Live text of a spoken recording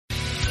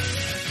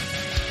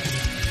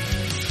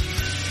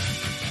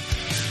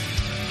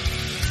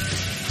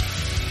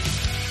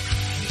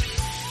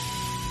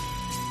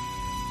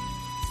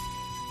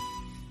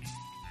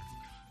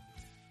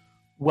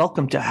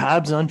Welcome to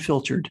Habs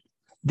Unfiltered.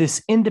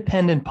 This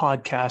independent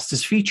podcast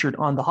is featured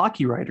on the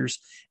Hockey Writers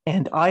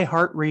and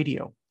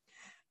iHeartRadio,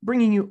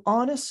 bringing you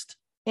honest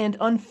and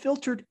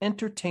unfiltered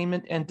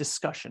entertainment and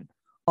discussion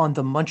on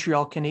the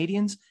Montreal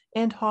Canadiens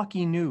and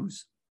hockey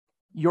news.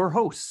 Your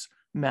hosts,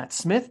 Matt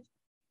Smith,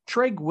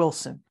 Treg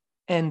Wilson,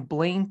 and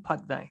Blaine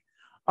Putvin,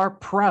 are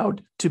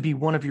proud to be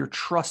one of your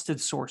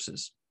trusted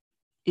sources.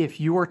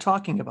 If you are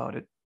talking about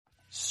it,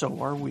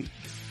 so are we.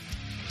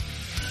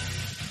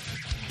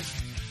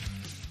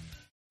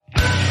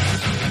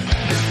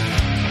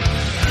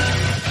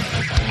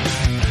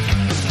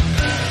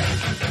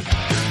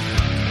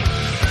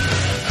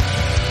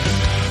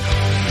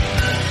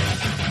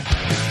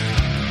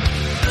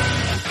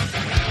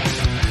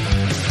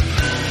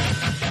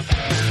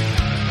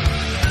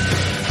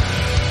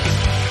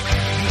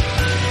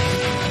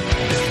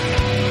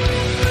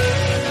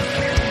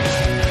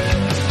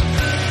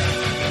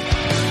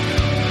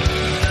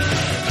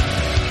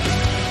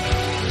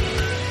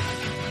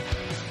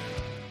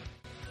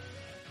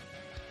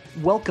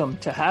 Welcome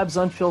to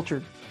Habs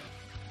Unfiltered.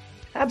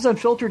 Habs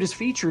Unfiltered is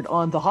featured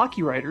on the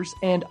Hockey Writers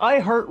and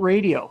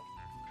iHeartRadio.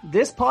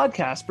 This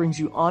podcast brings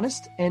you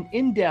honest and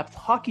in-depth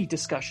hockey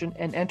discussion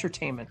and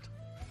entertainment.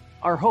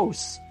 Our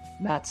hosts,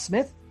 Matt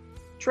Smith,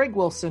 Treg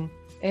Wilson,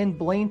 and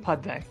Blaine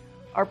Putvin,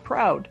 are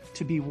proud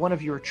to be one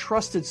of your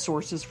trusted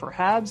sources for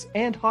Habs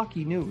and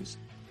hockey news.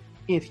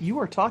 If you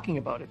are talking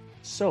about it,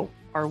 so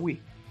are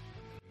we.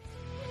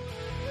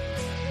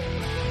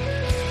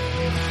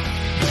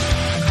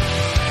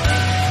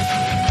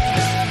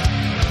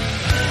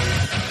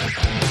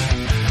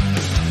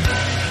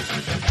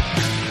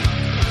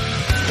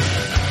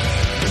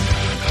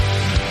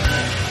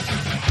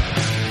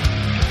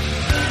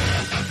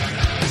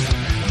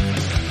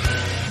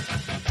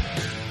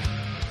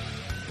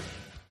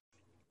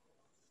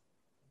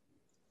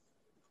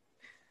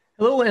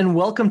 Hello and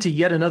welcome to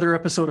yet another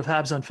episode of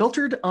Habs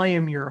Unfiltered. I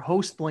am your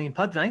host, Blaine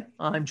Putvin.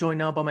 I'm joined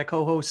now by my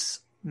co-hosts,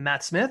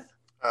 Matt Smith.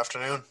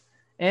 Afternoon.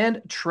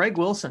 And Treg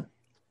Wilson.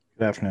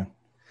 Good afternoon.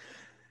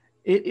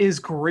 It is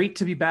great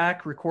to be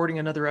back recording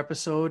another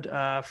episode.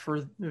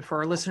 For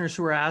our listeners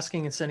who are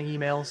asking and sending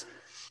emails,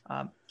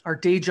 our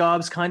day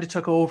jobs kind of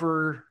took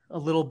over a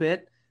little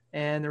bit,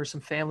 and there was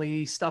some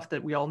family stuff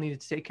that we all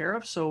needed to take care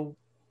of, so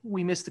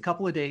we missed a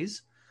couple of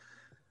days.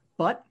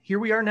 But here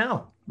we are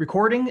now,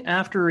 recording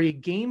after a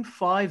Game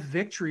 5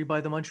 victory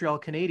by the Montreal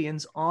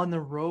Canadiens on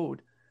the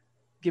road,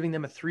 giving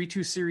them a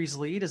 3-2 series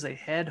lead as they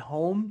head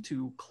home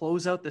to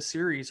close out the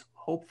series,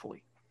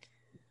 hopefully.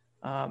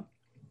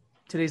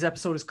 Today's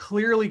episode is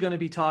clearly going to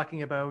be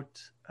talking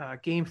about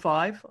Game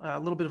 5, a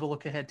little bit of a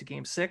look ahead to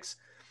Game 6.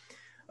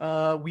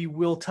 We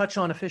will touch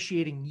on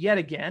officiating yet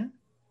again.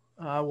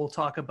 We'll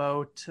talk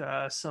about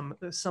some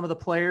of the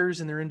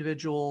players and their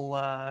individual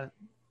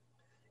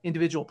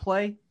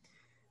play.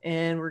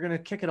 And we're going to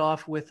kick it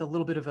off with a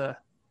little bit of an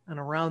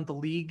around the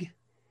league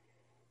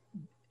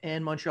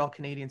and Montreal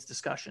Canadiens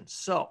discussion.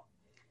 So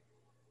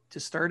to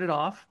start it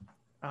off,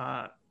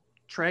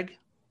 Treg,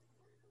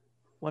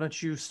 why don't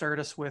you start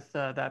us with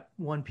that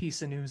one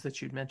piece of news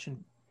that you'd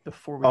mentioned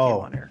before we came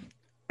on air?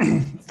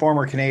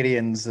 Former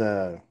Canadiens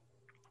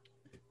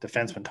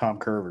defenseman Tom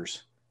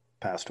Curvers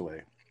passed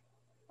away.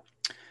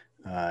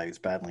 He was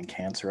battling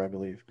cancer, I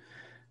believe.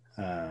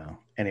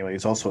 Anyway,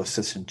 he's also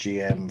assistant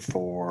GM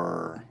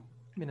for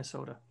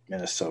Minnesota.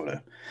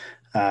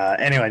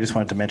 Anyway, I just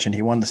wanted to mention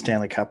he won the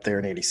Stanley Cup there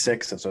in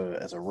 '86 as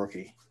a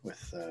rookie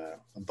with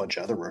a bunch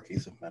of other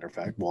rookies. As a matter of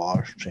fact,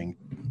 Wash, Shane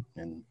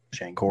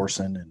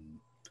Corson, and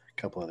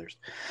a couple others.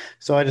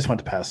 So I just want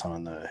to pass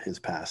on his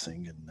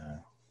passing and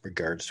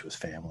regards to his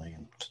family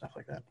and stuff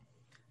like that.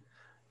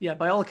 Yeah,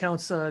 by all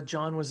accounts,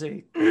 John was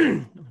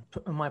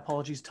my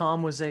apologies.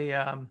 Tom was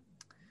a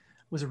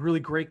really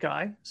great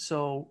guy.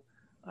 So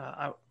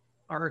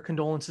our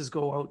condolences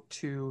go out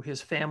to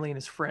his family and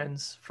his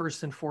friends,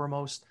 first and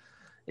foremost.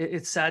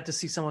 It's sad to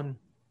see someone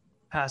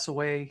pass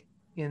away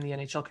in the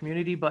NHL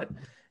community, but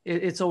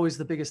it's always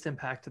the biggest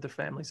impact to their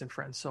families and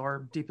friends. So our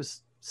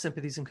deepest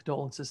sympathies and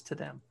condolences to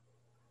them.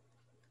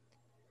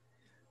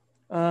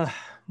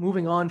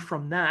 Moving on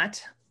from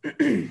that,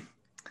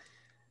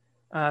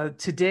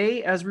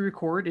 today, as we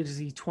record, it is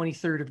the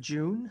 23rd of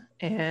June,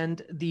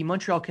 and the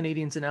Montreal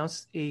Canadiens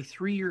announced a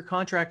 3-year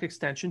contract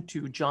extension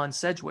to John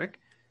Sedgwick.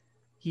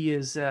 He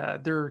is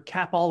their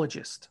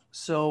capologist.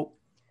 So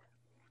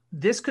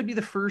this could be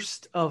the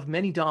first of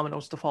many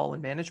dominoes to fall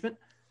in management.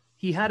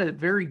 He had a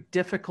very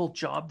difficult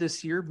job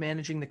this year,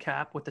 managing the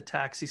cap with the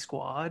taxi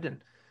squad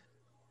and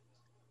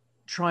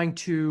trying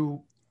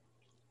to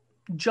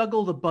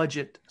juggle the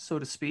budget, so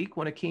to speak,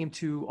 when it came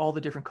to all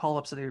the different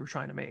call-ups that they were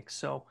trying to make.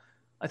 So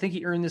I think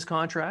he earned this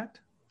contract,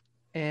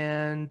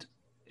 and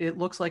it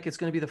looks like it's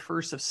going to be the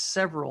first of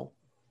several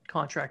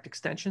contract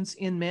extensions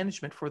in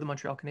management for the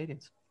Montreal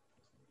Canadiens.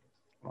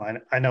 Well,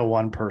 I know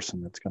one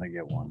person that's going to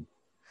get one.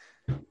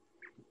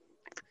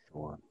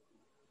 For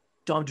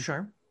Dom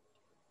Ducharme?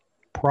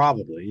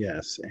 Probably,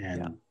 yes.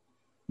 And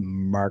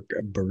Mark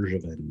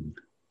Bergevin.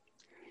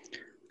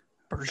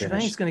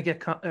 Bergevin is going to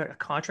get a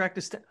contract.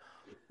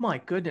 My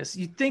goodness.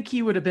 You'd think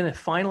he would have been a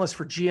finalist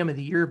for GM of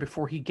the year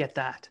before he'd get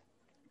that.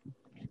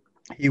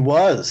 He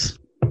was.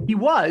 He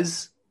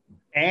was.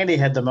 And he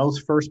had the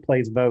most first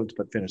place votes,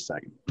 but finished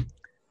second.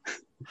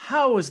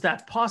 How is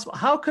that possible?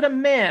 How could a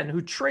man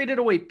who traded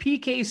away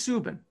PK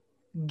Subban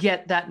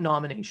get that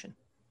nomination?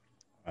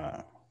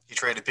 He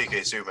traded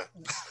PK Subban.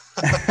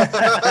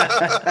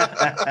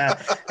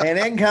 And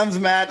in comes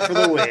Matt for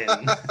the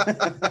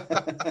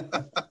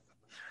win.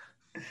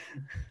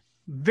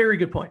 Very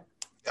good point.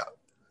 Yeah.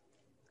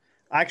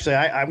 Actually,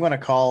 I'm going to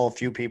call a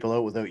few people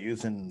out without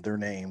using their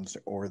names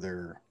or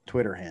their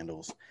Twitter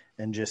handles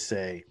and just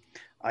say,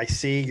 I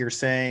see you're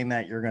saying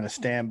that you're going to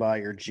stand by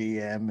your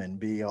GM and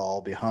be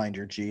all behind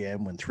your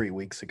GM when 3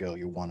 weeks ago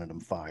you wanted him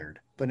fired.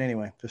 But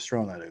anyway, just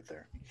throwing that out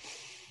there.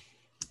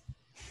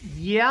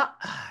 Yeah,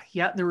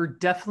 there were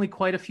definitely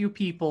quite a few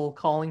people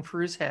calling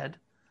for his head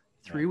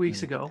 3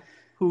 weeks ago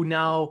who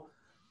now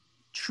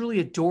truly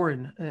adore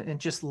him and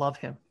just love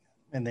him.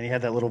 And then he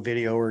had that little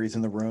video where he's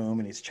in the room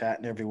and he's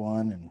chatting to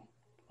everyone. And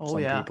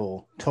some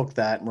people took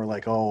that and were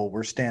like, oh,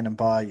 we're standing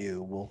by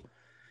you.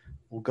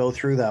 We'll go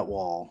through that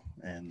wall.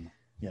 And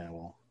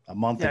a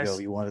month ago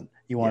you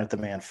wanted the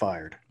man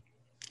fired.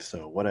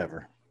 So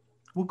whatever.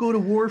 We'll go to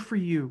war for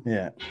you.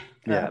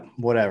 Yeah.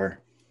 Whatever.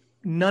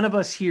 None of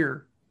us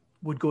here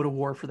would go to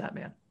war for that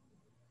man.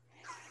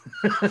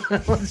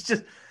 Let's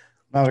just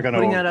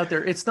putting that out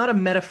there. It's not a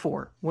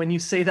metaphor. When you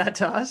say that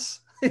to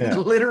us, it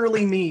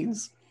literally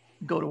means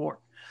go to war.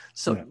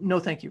 So no,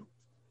 thank you.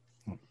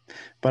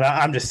 But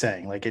I'm just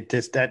saying, like,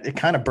 it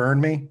kind of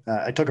burned me.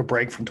 I took a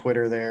break from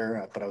Twitter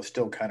there, but I was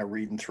still kind of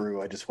reading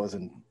through. I just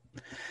wasn't,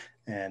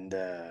 and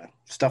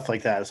stuff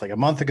like that. It's like a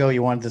month ago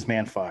you wanted this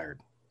man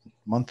fired.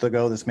 A month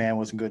ago this man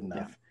wasn't good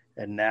enough,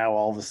 and now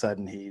all of a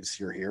sudden he's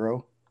your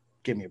hero.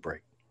 Give me a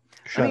break.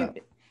 Shut up.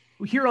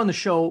 Here on the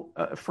show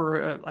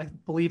for I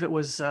believe it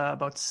was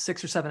about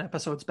 6 or 7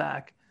 episodes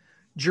back,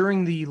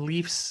 during the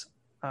Leafs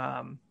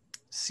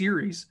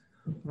series,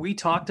 we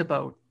talked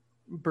about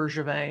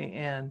Bergevin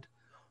and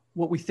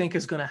what we think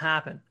is going to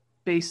happen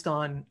based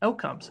on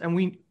outcomes. And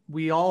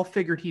we all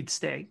figured he'd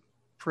stay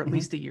for at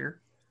least a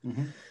year,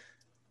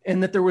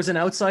 and that there was an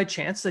outside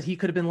chance that he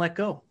could have been let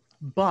go.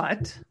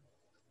 But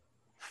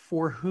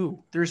for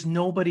who? There was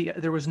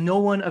no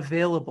one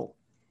available.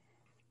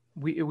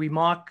 We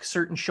mock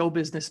certain show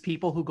business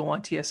people who go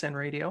on TSN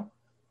radio.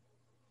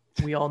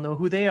 We all know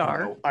who they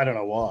are. I don't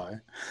know why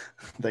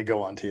they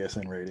go on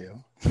TSN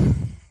radio.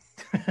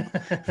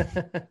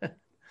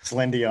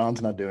 Celine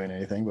Dion's not doing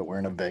anything but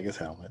wearing a Vegas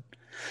helmet.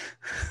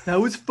 That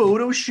was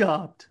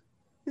photoshopped.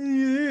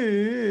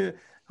 Yeah.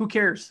 Who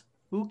cares?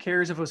 Who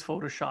cares if it was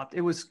photoshopped?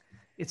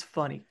 It's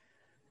funny.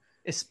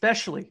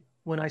 Especially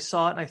when I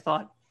saw it and I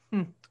thought,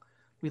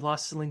 we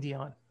lost Celine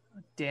Dion.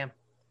 Damn.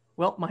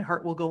 Well, my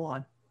heart will go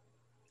on.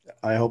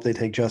 I hope they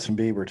take Justin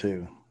Bieber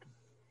too.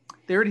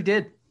 They already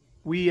did.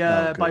 We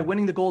by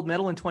winning the gold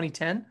medal in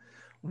 2010,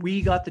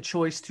 we got the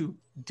choice to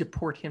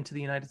deport him to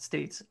the United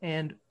States,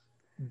 and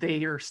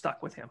they are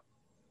stuck with him.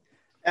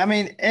 I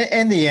mean,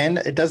 in the end,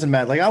 it doesn't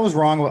matter. Like, I was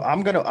wrong.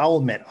 I'll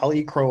admit, I'll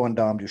eat crow on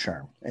Dom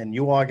Ducharme. And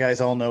you all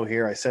guys all know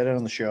here, I said it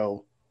on the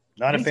show,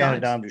 not a fan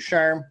of Dom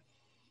Ducharme.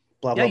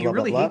 Blah, blah, blah, you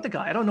really hate the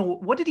guy. I don't know.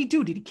 What did he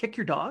do? Did he kick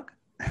your dog?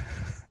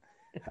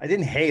 I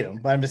didn't hate him,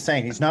 but I'm just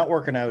saying he's not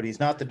working out. He's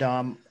not the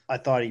Dom I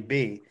thought he'd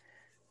be.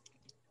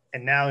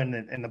 And now in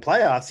the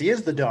playoffs, he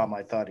is the Dom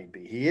I thought he'd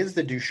be. He is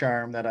the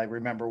Ducharme that I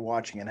remember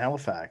watching in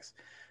Halifax.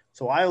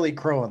 So I'll eat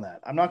crow on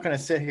that. I'm not going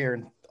to sit here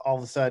and all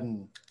of a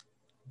sudden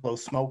blow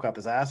smoke up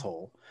his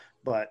asshole,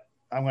 but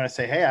I'm going to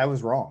say, hey, I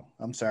was wrong.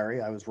 I'm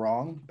sorry. I was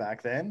wrong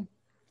back then.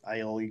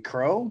 I'll eat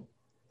crow.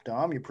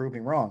 Dom, you proved me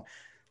wrong.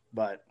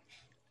 But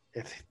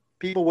if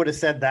people would have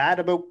said that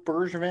about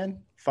Bergevin,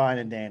 fine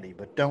and dandy.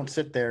 But don't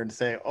sit there and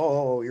say,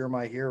 oh, you're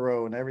my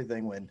hero and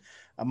everything, when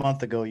a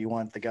month ago you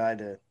want the guy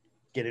to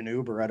get an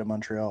Uber out of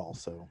Montreal.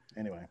 So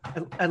anyway.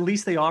 At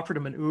least they offered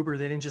him an Uber.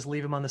 They didn't just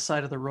leave him on the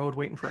side of the road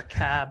waiting for a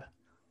cab.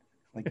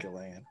 Like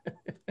Gillian.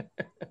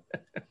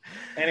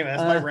 Anyway,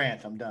 that's my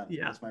rant. I'm done.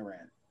 Yeah. That's my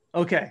rant.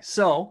 Okay,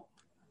 so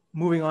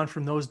moving on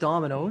from those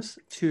dominoes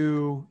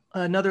to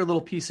another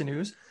little piece of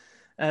news.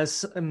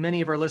 As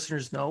many of our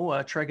listeners know,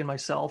 Treg and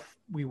myself,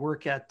 we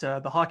work at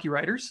the Hockey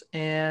Writers,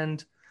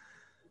 and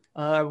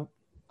I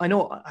don't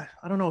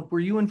know, were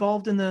you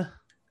involved in the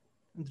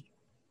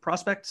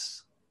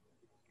prospects?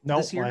 No,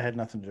 I had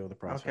nothing to do with the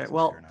prospects. Okay,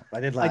 well, I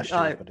did last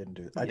year, but didn't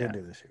do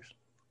this year's.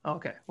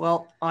 Okay,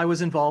 well, I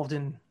was involved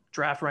in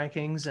draft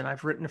rankings, and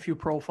I've written a few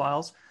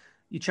profiles.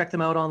 You check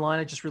them out online.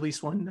 I just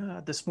released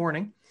one this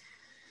morning.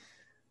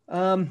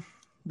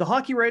 The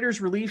Hockey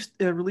Writers released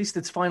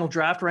its final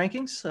draft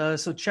rankings,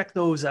 so check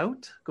those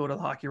out. Go to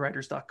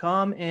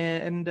thehockeywriters.com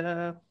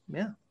and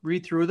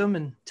read through them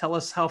and tell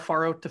us how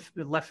far out to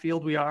left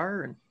field we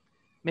are, and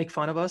make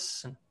fun of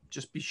us, and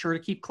just be sure to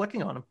keep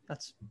clicking on them.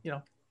 That's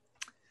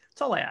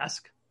all I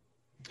ask.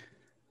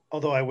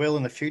 Although I will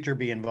in the future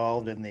be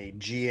involved in the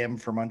GM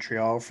for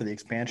Montreal for the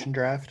expansion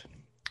draft.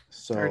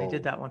 So I already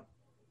did that one.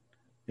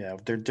 Yeah,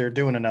 they're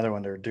doing another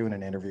one. They're doing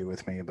an interview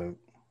with me about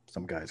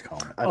some guys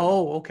calling.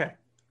 Oh, okay.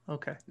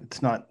 Okay.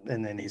 It's not,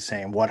 and then he's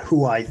saying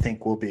who I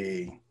think will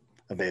be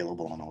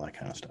available and all that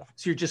kind of stuff.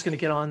 So you're just going to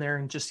get on there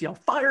and just yell,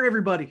 fire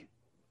everybody.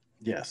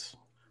 Yes.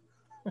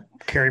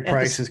 Carey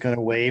Price is going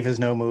to waive his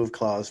no move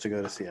clause to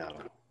go to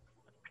Seattle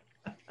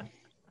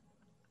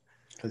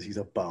because he's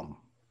a bum.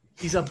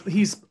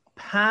 He's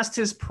past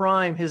his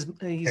prime. He's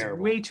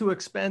Terrible. way too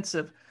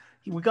expensive.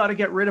 We got to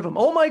get rid of him.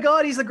 Oh my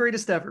God, he's the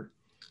greatest ever.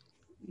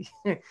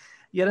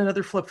 Yet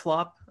another flip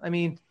flop. I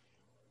mean,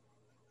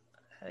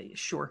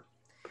 sure.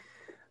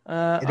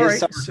 It is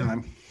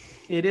summertime.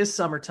 It is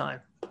summertime.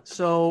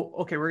 So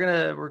okay,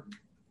 we're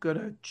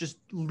gonna just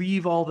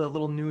leave all the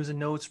little news and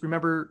notes.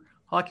 Remember,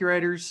 Hockey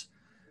Writers,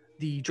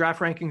 the draft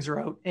rankings are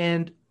out,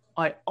 and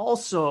I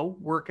also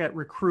work at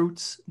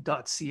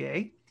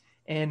recruits.ca,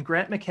 and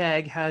Grant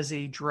McCagg has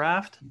a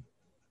draft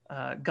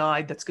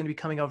guide that's going to be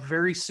coming out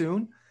very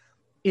soon.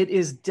 It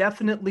is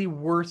definitely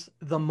worth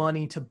the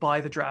money to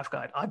buy the draft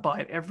guide. I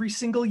buy it every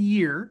single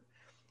year,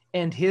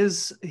 and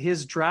his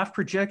draft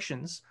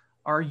projections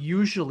are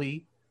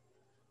usually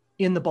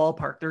in the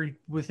ballpark. They're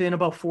within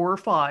about 4 or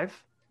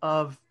 5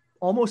 of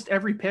almost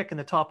every pick in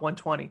the top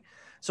 120.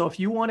 So if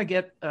you want to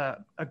get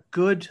a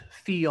good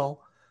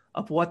feel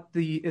of what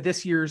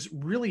this year's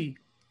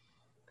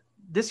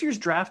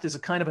draft is a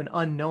kind of an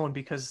unknown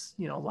because,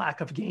 lack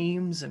of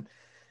games, and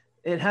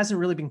it hasn't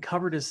really been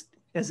covered as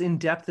in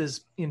depth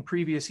as in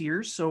previous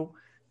years. So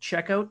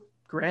check out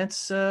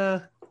Grant's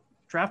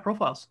draft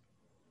profiles.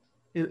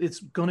 It's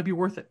going to be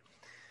worth it.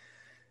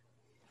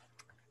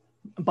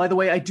 By the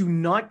way, I do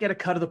not get a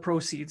cut of the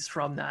proceeds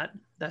from that.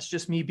 That's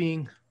just me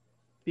being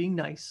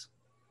nice.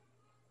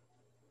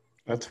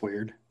 That's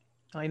weird.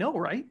 I know,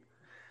 right?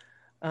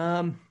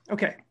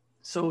 Okay,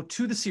 so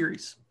to the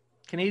series.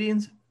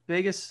 Canadiens,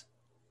 Vegas.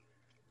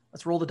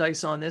 Let's roll the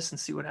dice on this and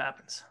see what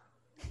happens.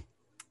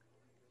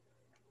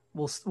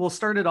 We'll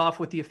start it off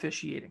with the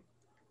officiating.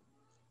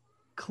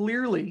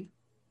 Clearly,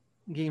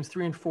 games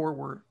 3 and 4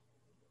 were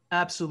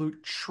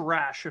absolute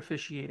trash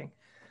officiating.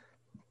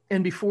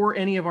 And before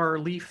any of our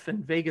Leaf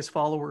and Vegas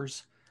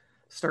followers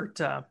start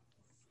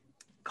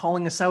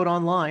calling us out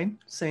online,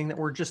 saying that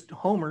we're just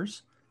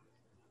homers,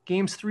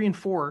 games 3 and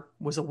 4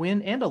 was a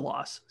win and a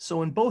loss.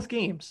 So in both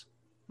games,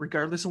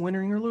 regardless of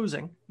winning or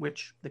losing,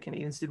 which the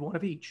Canadiens did one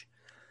of each,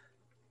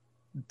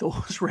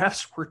 those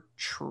refs were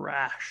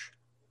trash.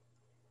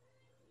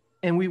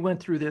 And we went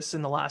through this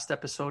in the last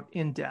episode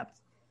in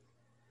depth.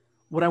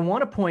 What I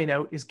want to point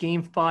out is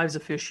Game 5's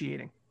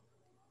officiating.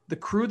 The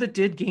crew that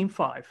did Game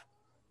 5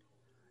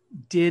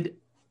 did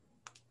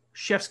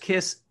chef's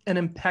kiss an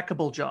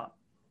impeccable job.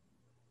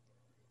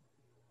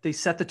 They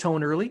set the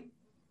tone early.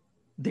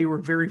 They were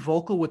very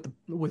vocal with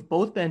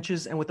both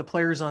benches and with the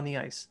players on the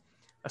ice.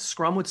 A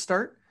scrum would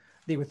start.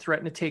 They would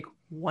threaten to take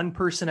one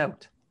person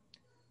out.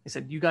 They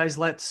said, "You guys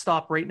let's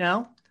stop right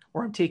now,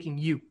 or I'm taking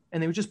you."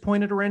 And they would just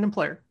point at a random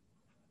player.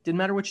 Didn't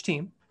matter which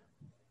team.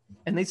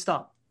 And they'd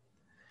stop.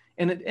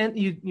 And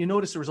you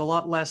notice there was a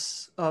lot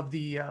less of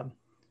the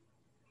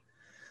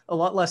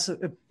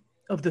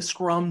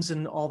scrums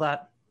and all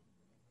that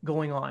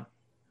going on.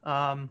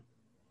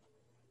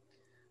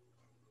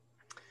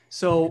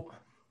 So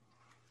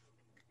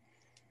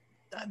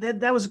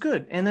that was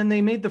good. And then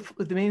they made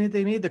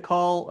the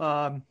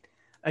call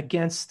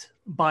against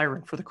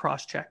Byron for the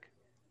cross check.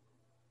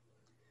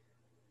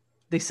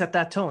 They set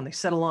that tone. They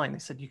set a line. They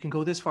said, you can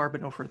go this far,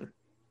 but no further.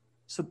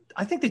 So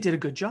I think they did a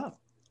good job.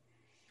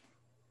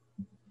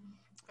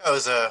 It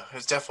was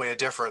definitely a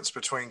difference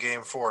between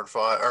Game 4 and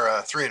 5,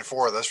 or 3 and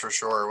 4. That's for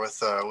sure.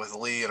 With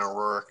Lee and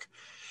O'Rourke,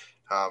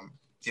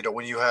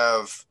 when you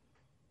have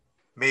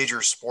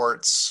major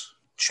sports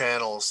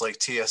channels like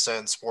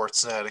TSN,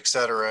 Sportsnet,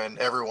 etc., and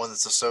everyone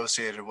that's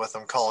associated with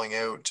them calling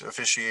out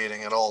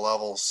officiating at all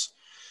levels,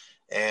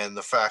 and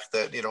the fact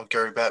that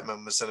Gary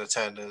Bettman was in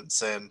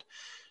attendance and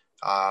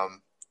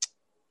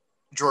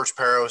George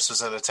Peros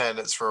was in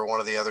attendance for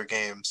one of the other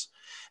games,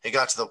 it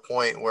got to the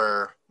point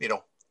where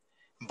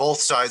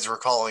both sides were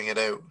calling it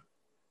out.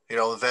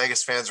 The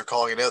Vegas fans were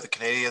calling it out. The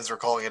Canadians were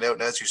calling it out.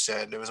 And as you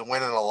said, it was a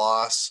win and a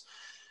loss.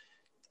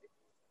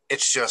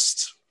 It's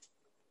just,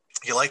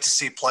 you like to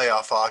see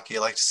playoff hockey. You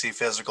like to see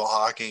physical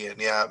hockey.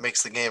 And yeah, it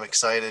makes the game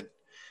excited.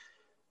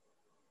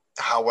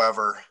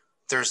 However,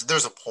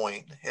 there's a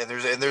point, and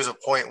there's a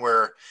point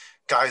where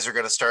guys are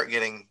going to start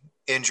getting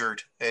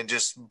injured, and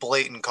just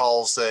blatant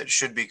calls that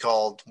should be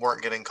called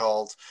weren't getting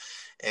called.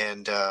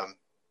 And,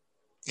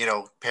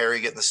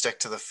 Perry getting the stick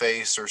to the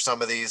face, or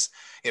some of these,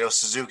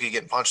 Suzuki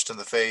getting punched in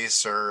the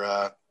face,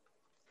 or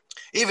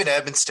even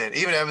Edmonston.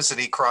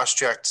 He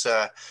cross-checked.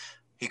 I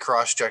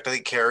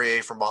think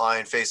Carrier from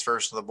behind, face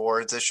first on the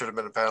boards. This should have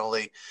been a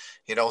penalty.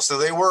 So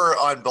they were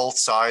on both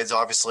sides.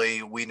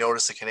 Obviously, we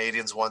noticed the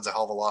Canadians one's a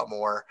hell of a lot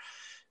more.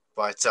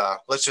 But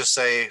let's just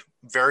say,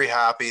 very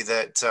happy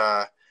that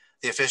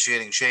the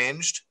officiating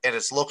changed, and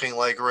it's looking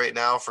like right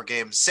now for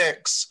Game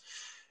 6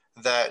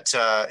 that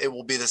it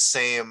will be the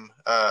same.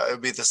 It will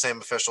be the same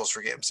officials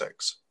for Game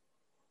 6,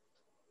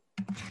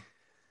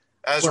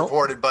 as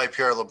reported by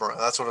Pierre LeBrun.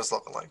 That's what it's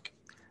looking like.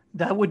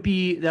 That would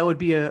be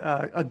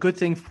a good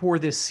thing for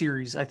this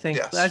series, I think.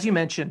 Yes. As you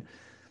mentioned,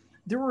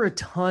 there were a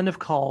ton of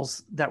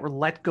calls that were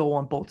let go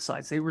on both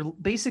sides. They were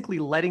basically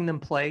letting them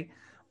play,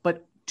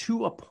 but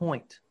to a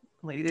point.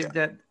 Like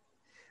that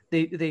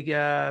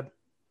the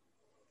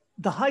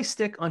high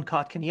stick on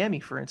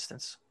Kotkaniemi, for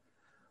instance,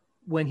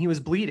 when he was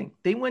bleeding,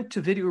 they went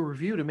to video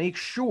review to make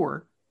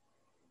sure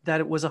that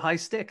it was a high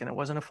stick and it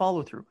wasn't a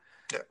follow through.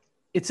 Yeah.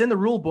 It's in the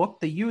rule book.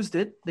 They used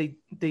it. They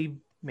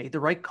made the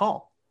right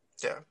call.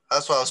 Yeah.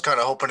 That's why I was kind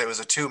of hoping it was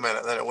a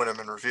 2-minute, then it wouldn't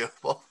have been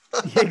reviewable.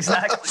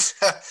 Exactly.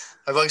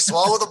 I'm like,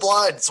 swallow the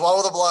blood.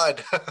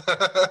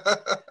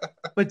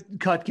 But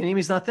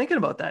Kotkaniemi's not thinking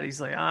about that. He's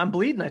like, I'm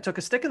bleeding. I took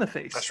a stick in the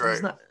face. That's right.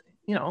 He's not,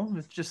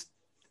 it's just,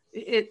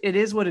 it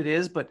is what it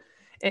is. But,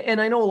 and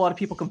I know a lot of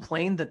people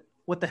complain that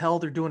what the hell,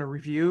 they're doing a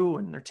review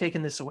and they're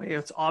taking this away.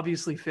 It's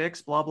obviously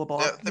fixed, blah, blah,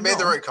 blah. Yeah, they made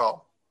the right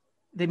call.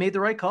 They made the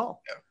right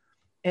call.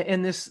 Yeah.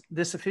 And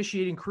this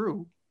officiating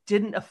crew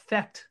didn't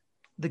affect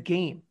the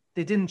game.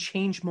 They didn't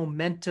change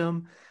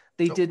momentum.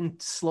 They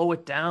didn't slow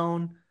it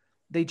down.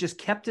 They just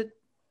kept it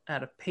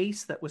at a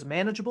pace that was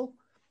manageable.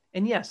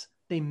 And yes,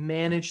 they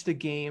managed the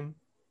game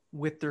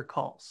with their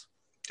calls,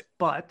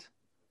 but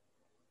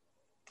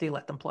they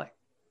let them play.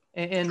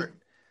 And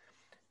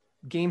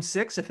game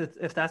 6,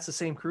 if that's the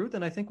same crew,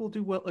 then I think we'll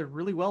do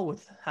really well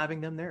with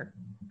having them there.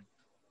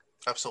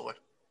 Absolutely.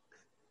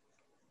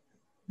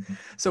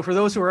 So for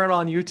those who aren't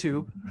on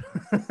YouTube,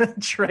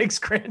 Treg's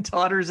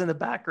granddaughter's in the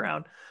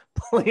background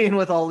playing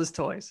with all his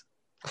toys.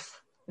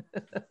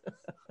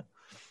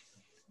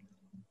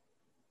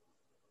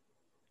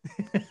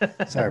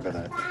 Sorry about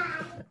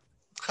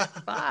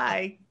that.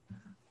 Bye.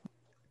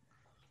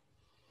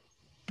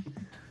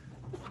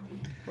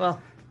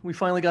 Well, we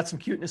finally got some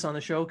cuteness on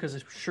the show because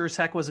it sure as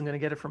heck wasn't going to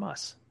get it from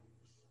us.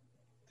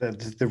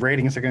 The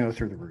ratings are going to go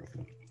through the roof.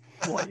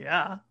 Well,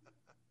 yeah.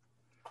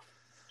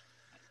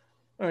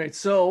 All right,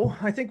 so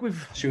I think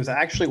She was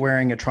actually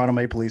wearing a Toronto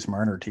Maple Leafs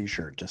Marner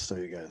t-shirt, just so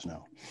you guys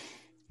know.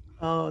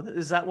 Oh,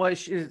 is that why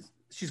she's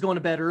going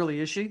to bed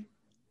early, is she?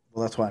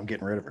 Well, that's why I'm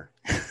getting rid of her.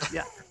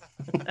 Yeah.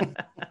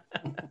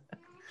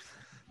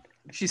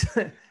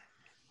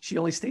 She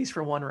only stays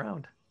for one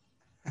round.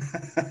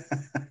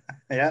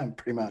 Yeah,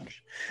 pretty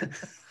much.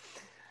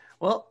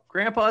 Well,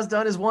 Grandpa's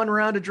done his one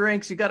round of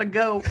drinks. You got to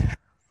go.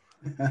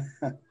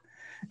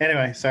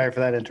 Anyway, sorry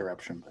for that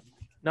interruption. But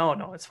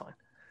No, it's fine.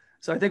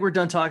 So I think we're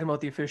done talking about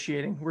the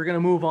officiating. We're going to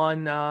move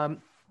on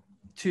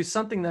to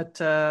something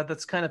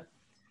that's kind of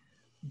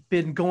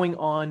been going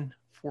on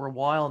for a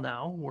while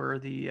now, where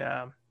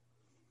a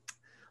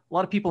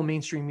lot of people in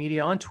mainstream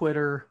media on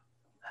Twitter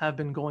have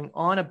been going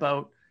on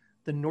about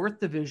the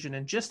North Division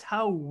and just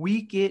how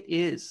weak it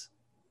is.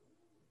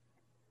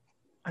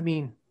 I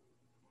mean,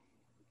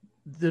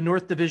 the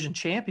North Division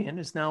champion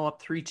is now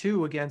up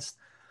 3-2 against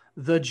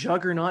the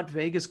juggernaut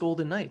Vegas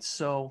Golden Knights.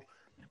 So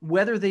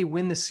whether they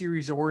win the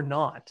series or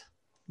not,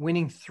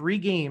 winning 3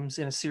 games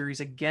in a series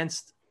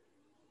against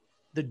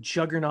the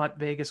juggernaut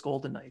Vegas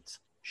Golden Knights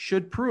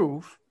should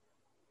prove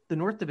the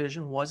North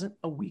Division wasn't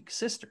a weak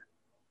sister.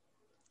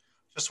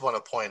 Just want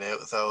to point out,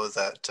 though,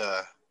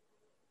 that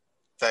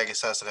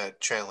Vegas hasn't had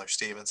Chandler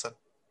Stevenson.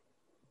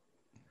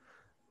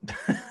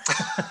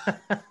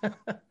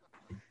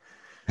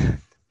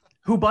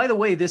 Who, by the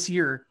way, this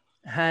year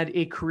had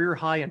a career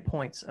high in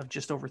points of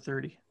just over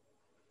 30.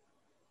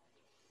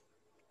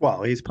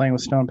 Well, he's playing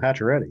with Stone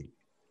Pacioretty.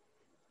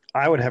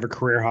 I would have a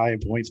career high in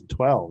points of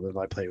 12 if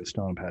I played with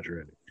Stone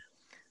Pacioretty.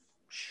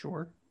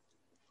 Sure.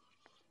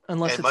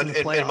 Unless and it's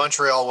in the playoffs.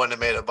 Montreal wouldn't have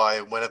made it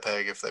by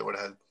Winnipeg if they would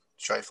have had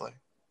Scheifele.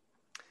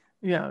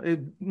 Yeah,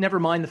 never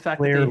mind the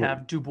fact that they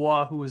have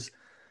Dubois, who was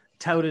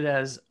touted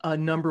as a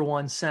number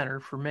 1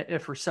 center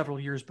for several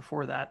years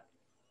before that.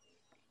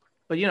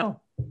 But,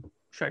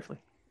 Scheifele.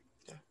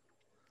 Yeah.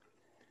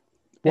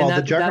 Well,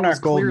 the juggernaut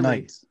Golden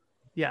Knights.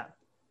 Yeah.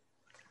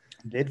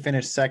 Did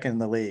finish second in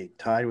the league,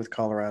 tied with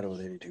Colorado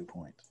with 82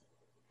 points.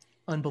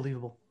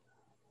 Unbelievable.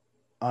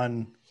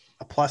 On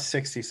a plus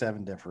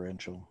 67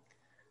 differential.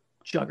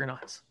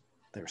 Juggernauts.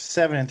 They're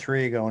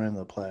 7-3 going into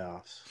the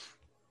playoffs.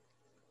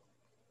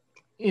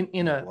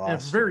 In a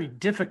very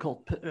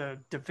difficult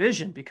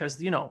division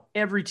because,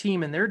 every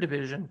team in their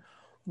division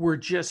were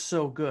just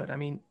so good. I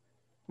mean,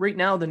 right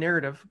now the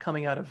narrative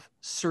coming out of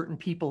certain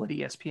people at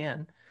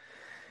ESPN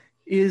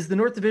is the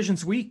North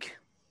Division's weak.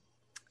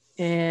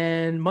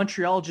 And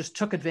Montreal just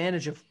took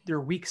advantage of their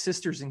weak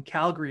sisters in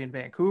Calgary and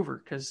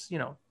Vancouver because,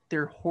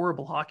 they're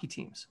horrible hockey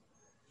teams.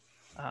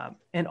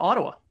 And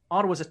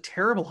Ottawa's a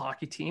terrible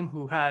hockey team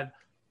who had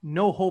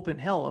no hope in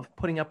hell of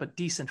putting up a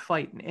decent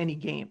fight in any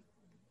game,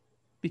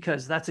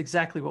 because that's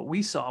exactly what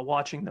we saw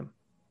watching them.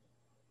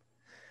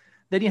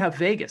 Then you have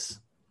Vegas,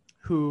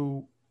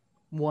 who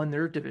won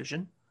their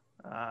division,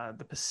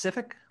 the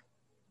Pacific,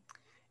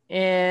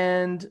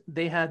 and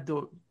they had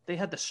the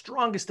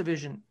strongest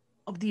division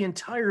of the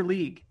entire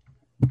league.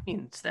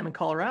 It's them in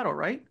Colorado,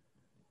 right?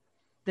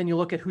 Then you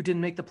look at who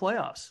didn't make the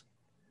playoffs.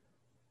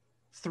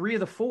 3 of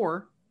the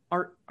 4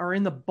 are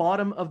in the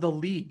bottom of the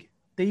league.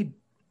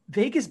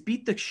 Vegas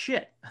beat the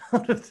shit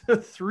out of the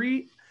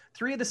 3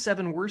 of the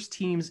 7 worst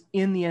teams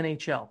in the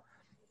NHL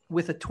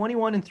with a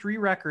 21-3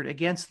 record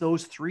against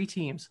those 3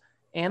 teams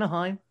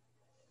Anaheim,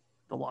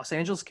 the Los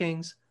Angeles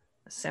Kings,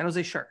 the San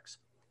Jose Sharks.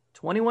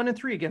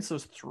 21-3 against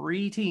those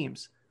three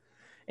teams.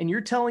 And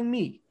you're telling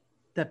me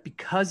that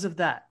because of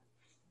that,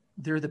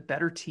 they're the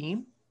better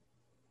team?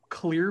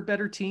 Clear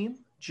better team?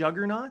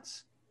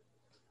 Juggernauts?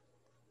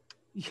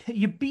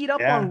 You beat up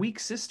on weak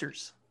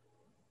sisters.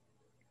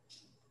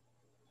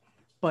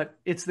 But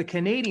it's the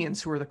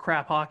Canadians who are the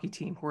crap hockey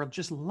team who are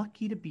just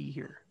lucky to be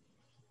here.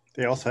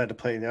 They also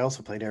played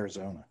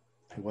Arizona,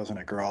 who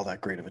wasn't all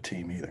that great of a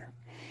team either.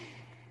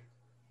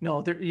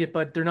 No,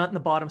 but they're not in the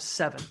bottom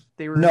 7.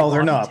 They're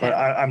not. 10.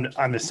 But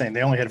I'm just saying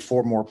they only had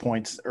 4 more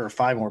points or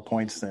 5 more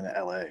points than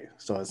LA.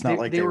 So it's not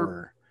like they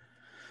were.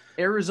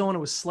 Arizona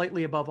was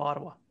slightly above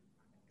Ottawa.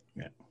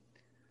 Yeah.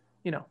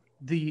 You know,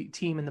 the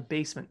team in the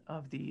basement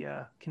of the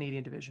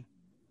Canadian division.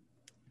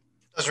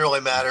 Doesn't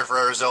really matter for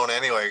Arizona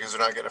anyway because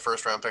they're not getting a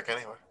first-round pick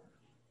anyway.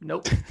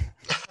 Nope.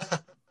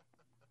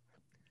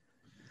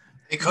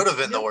 It could have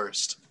been the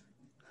worst.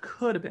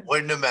 Could have been.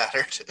 Wouldn't have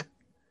mattered.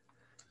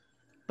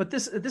 But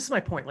this is my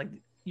point. Like,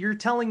 you're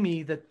telling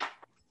me that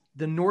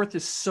the North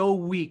is so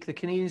weak, the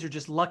Canadians are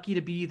just lucky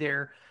to be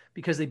there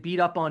because they beat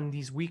up on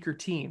these weaker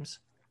teams.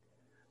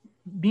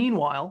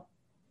 Meanwhile,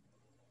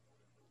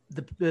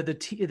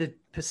 the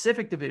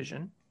Pacific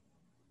Division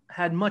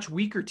had much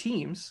weaker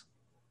teams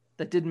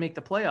that didn't make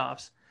the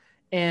playoffs,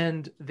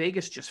 and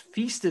Vegas just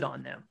feasted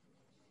on them.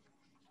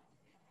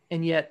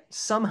 And yet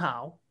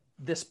somehow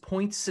this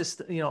point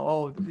system,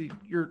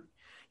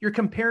 you're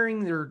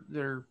comparing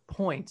their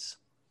points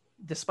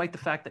despite the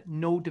fact that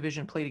no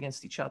division played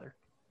against each other.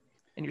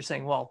 And you're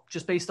saying, well,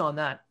 just based on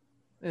that,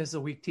 it's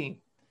a weak team.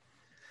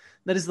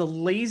 That is the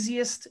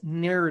laziest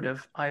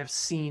narrative I have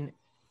seen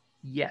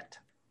yet.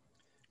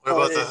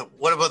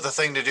 What about the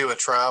thing to do with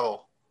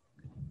travel?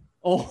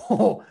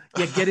 Oh,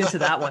 yeah, get into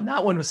that one.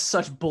 That one was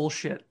such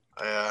bullshit.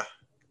 Yeah.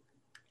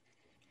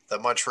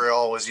 That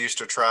Montreal was used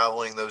to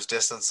traveling those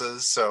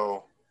distances,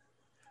 so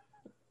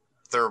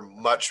they're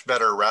much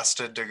better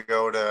rested to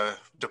go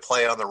to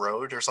play on the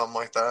road or something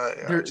like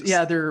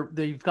that.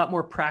 They've got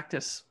more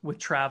practice with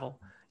travel.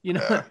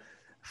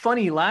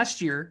 Funny,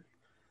 last year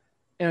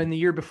and the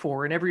year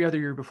before and every other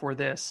year before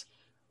this,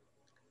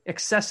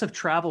 excessive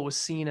travel was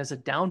seen as a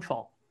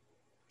downfall.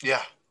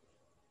 Yeah.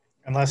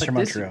 Unless you're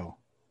Montreal.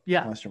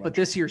 But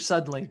this year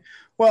suddenly.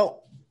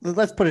 Well,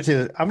 let's put it to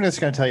you. I'm just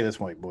going to tell you this,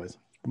 boys.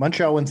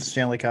 Montreal wins the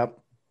Stanley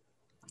Cup.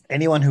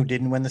 Anyone who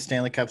didn't win the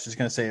Stanley Cup is just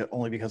going to say it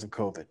only because of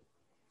COVID.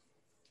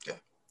 Yeah.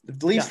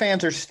 The Leafs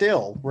fans are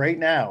still, right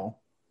now,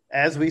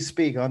 as we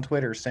speak on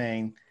Twitter,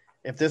 saying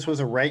if this was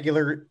a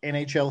regular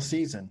NHL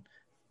season,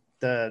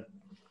 the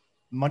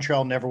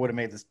Montreal never would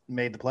have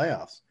made the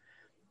playoffs.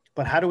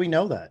 But how do we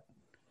know that?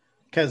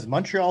 Because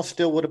Montreal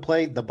still would have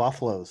played the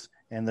Buffaloes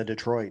and the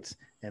Detroits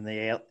and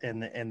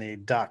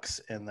the Ducks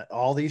and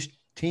all these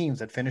teams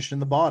that finished in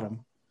the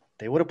bottom.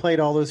 They would have played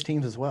all those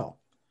teams as well.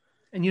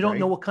 And you don't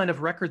know what kind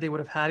of record they would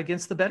have had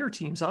against the better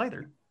teams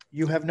either.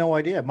 You have no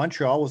idea.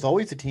 Montreal was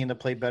always a team that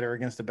played better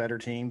against the better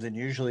teams and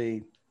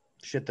usually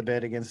shit the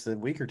bed against the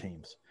weaker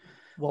teams.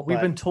 Well,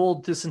 we've been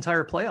told this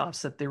entire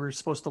playoffs that they were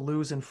supposed to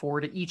lose in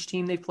 4 to each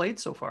team they've played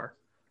so far.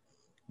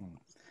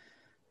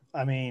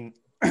 I mean,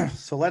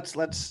 so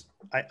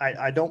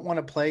I don't want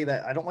to play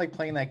that. I don't like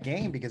playing that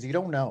game because you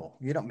don't know.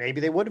 Maybe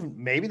they wouldn't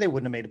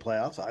have made the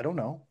playoffs. I don't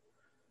know.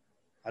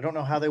 I don't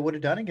know how they would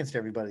have done against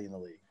everybody in the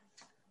league.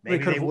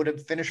 Maybe they would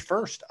have finished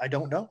first. I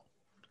don't know.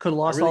 Could have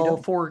lost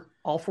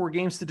all four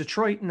games to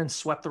Detroit and then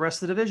swept the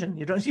rest of the division.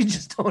 You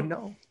just don't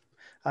know.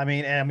 I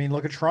mean,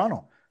 look at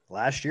Toronto.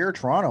 Last year,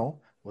 Toronto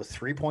was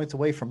 3 points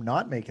away from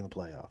not making the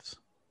playoffs.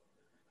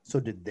 So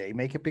did they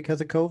make it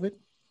because of COVID?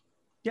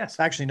 Yes.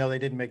 Actually, no, they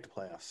didn't make the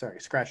playoffs. Sorry,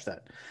 scratch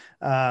that.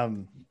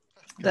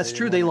 That's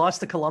true. They lost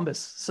to Columbus,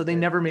 so they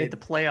never made the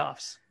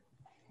playoffs.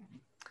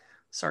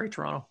 Sorry,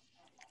 Toronto.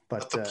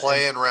 But the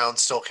play-in round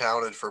still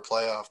counted for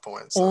playoff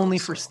points. Only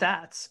for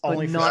stats,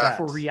 but not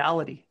for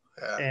reality.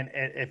 Yeah. And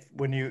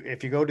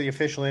if you go to the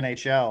official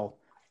NHL,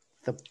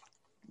 the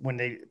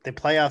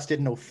playoffs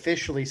didn't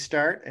officially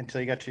start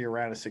until you got to your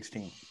round of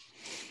 16.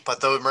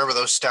 But remember,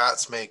 those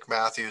stats make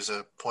Matthews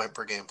a point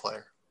per game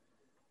player.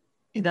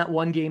 In that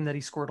one game that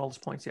he scored all his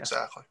points, yes.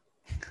 Exactly.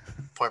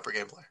 Point per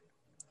game player.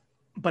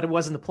 But it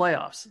wasn't the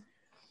playoffs.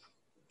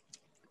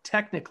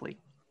 Technically,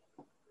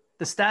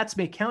 the stats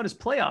may count as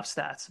playoff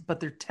stats, but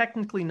they're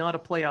technically not a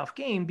playoff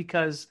game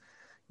because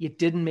you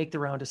didn't make the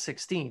round of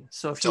 16.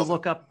 So if you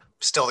look up...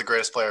 Still the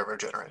greatest player of our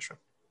generation.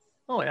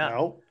 Oh, yeah.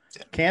 No,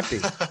 can't be.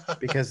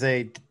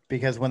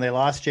 because when they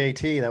lost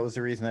JT, that was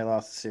the reason they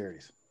lost the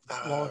series.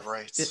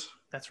 Right.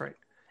 That's right.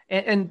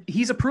 And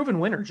he's a proven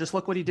winner. Just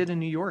look what he did in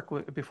New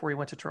York before he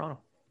went to Toronto.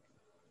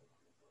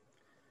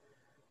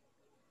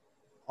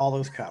 All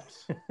those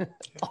cups.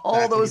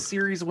 All those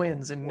series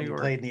wins in New York.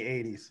 Played in the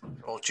 80s.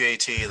 Oh,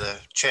 JT, the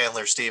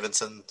Chandler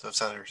Stevenson of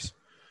centers.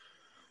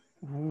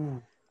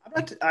 Ooh.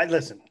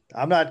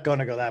 I'm not going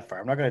to go that far.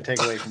 I'm not going to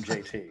take away from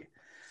JT.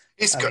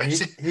 He's good.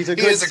 He is a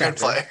good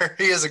player.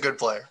 He is a good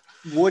player.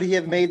 Would he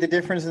have made the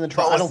difference in the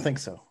trial? I don't think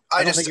so.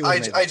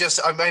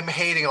 I'm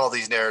hating all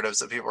these narratives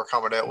that people are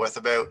coming out with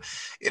about,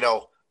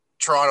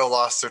 Toronto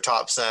lost their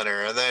top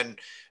center, and then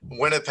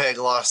Winnipeg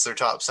lost their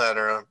top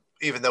center,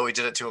 even though he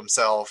did it to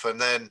himself.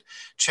 And then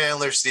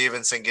Chandler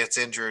Stevenson gets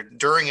injured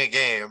during a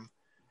game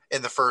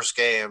in the first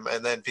game,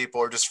 and then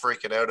people are just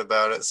freaking out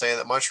about it, saying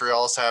that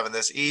Montreal's having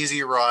this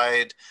easy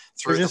ride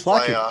through the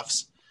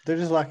playoffs. They're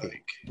just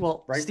lucky.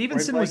 Well,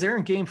 Stevenson was there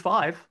in Game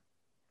 5,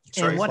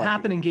 and what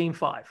happened in Game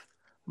 5?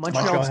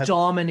 Montreal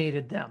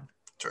dominated them.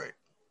 That's right.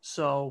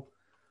 So,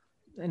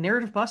 a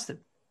narrative busted.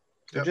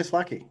 They're just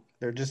lucky.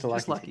 They're just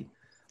lucky. Team.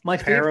 My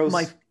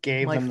favorite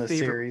gave them the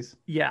series.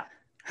 Yeah,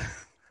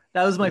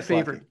 that was my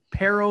favorite.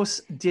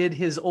 Peros did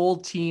his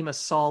old team a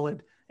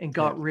solid and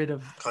got rid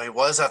of. He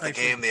was at the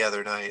game the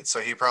other night, so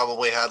he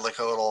probably had like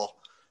a little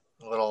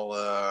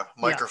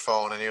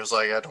microphone, and he was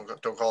like, "Yeah,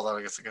 don't call that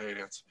against the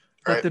Canadians."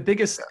 But right?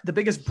 the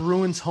biggest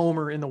Bruins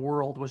homer in the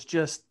world was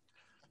just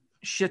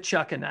shit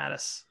chucking at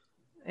us,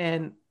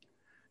 and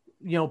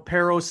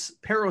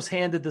Peros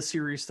handed the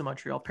series to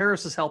Montreal.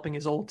 Peros is helping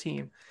his old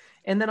team.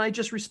 And then I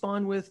just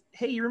respond with,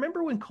 hey, you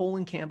remember when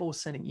Colin Campbell was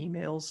sending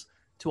emails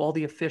to all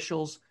the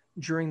officials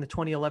during the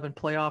 2011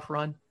 playoff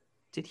run?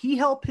 Did he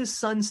help his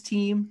son's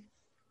team,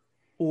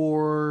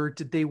 or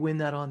did they win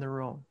that on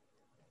their own?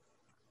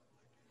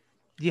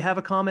 Do you have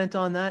a comment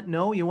on that?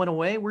 No? You went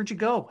away? Where'd you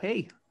go?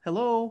 Hey,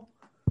 hello?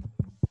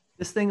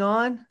 This thing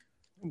on?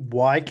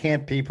 Why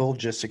can't people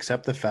just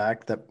accept the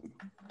fact that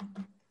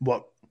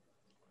what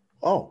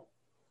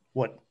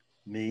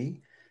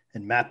me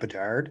and Matt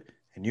Bedard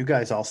and you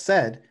guys all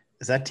said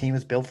is that team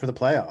is built for the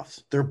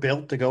playoffs. They're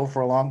built to go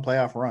for a long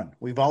playoff run.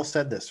 We've all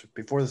said this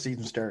before the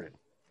season started.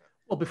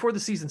 Well, before the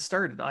season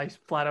started, I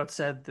flat out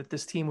said that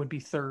this team would be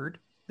third.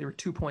 They were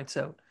 2 points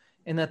out,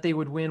 and that they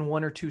would win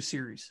 1 or 2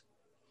 series,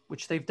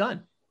 which they've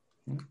done.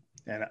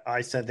 And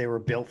I said they were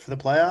built for the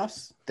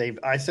playoffs.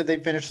 I said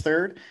they'd finish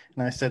third,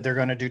 and I said they're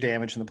going to do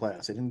damage in the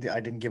playoffs. I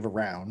didn't give a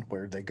round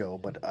where they go,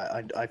 but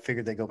I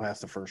figured they go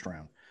past the first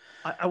round.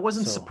 I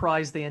wasn't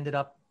surprised they ended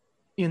up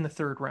in the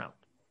third round.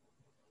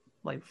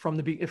 Like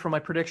from my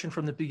prediction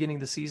from the beginning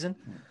of the season.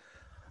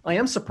 I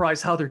am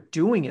surprised how they're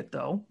doing it,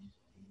 though.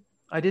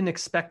 I didn't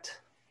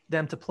expect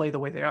them to play the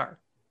way they are.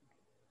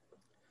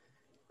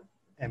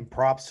 And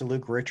props to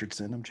Luke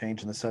Richardson. I'm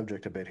changing the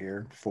subject a bit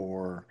here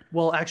for.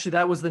 Well, actually,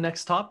 that was the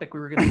next topic we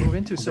were going to move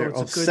into. So it's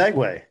a good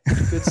segue.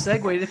 Good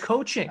segue to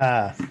coaching.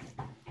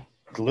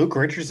 Luke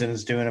Richardson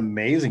is doing an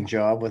amazing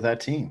job with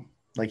that team.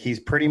 Like he's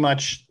pretty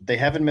much. They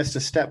haven't missed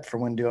a step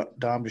from when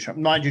Dom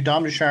Ducharme. Mind you,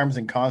 Dom Ducharme's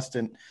in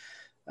constant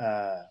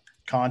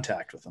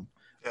contact with him,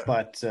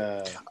 but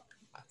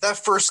that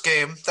first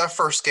game,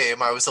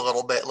 I was a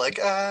little bit like,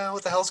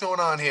 what the hell's going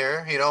on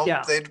here?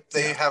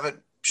 They haven't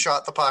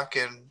shot the puck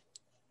in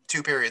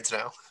 2 periods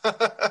now.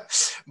 But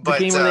the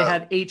game where they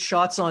had 8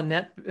 shots on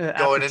net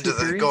going into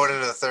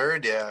the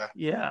third,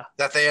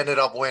 that they ended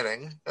up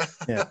winning.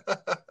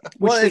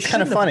 Well, it's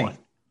kind of funny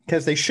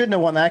because they shouldn't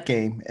have won that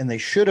game, and they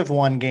should have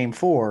won game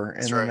 4,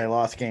 and then they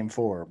lost game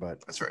 4.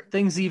 But that's right.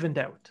 Things evened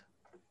out.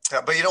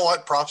 Yeah, but you know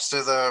what? Props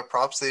to the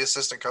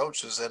assistant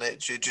coaches, and it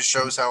just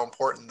shows how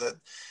important that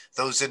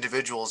those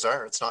individuals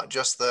are. It's not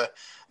just the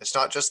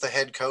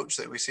head coach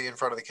that we see in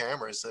front of the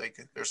cameras.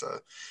 There's a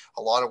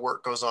lot of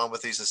work goes on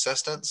with these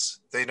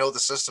assistants. They know the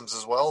systems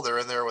as well. They're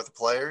in there with the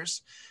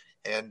players,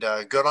 and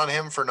good on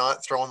him for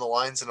not throwing the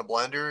lines in a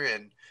blender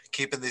and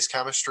keeping these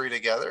chemistry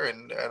together.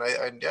 And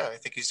I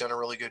think he's done a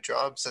really good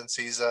job since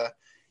he's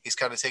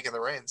kind of taken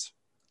the reins.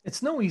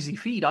 It's no easy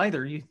feat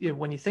either.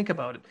 When you think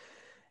about it,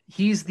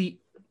 he's the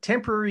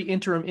temporary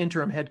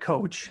interim head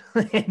coach,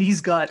 and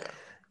he's got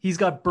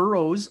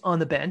Burrows on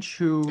the bench,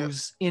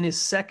 who's in his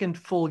second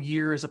full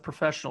year as a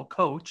professional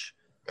coach.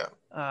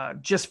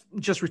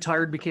 Just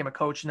retired, became a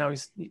coach. Now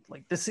he's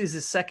like, this is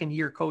his second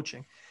year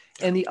coaching.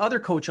 And the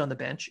other coach on the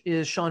bench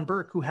is Sean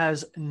Burke, who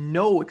has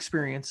no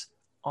experience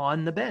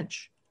on the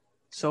bench.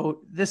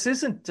 So this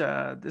isn't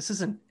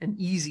an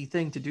easy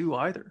thing to do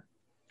either.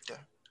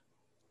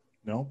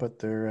 No, but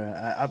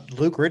they're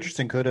Luke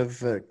Richardson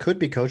could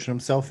be coaching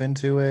himself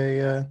into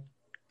a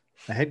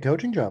head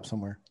coaching job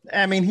somewhere.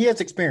 I mean, he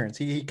has experience.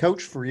 He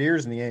coached for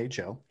years in the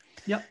AHL.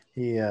 Yep.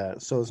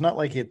 So it's not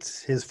like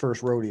it's his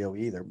first rodeo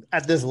either.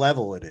 At this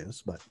level, it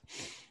is, but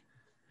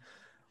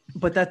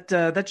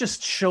that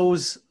just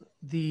shows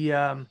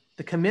the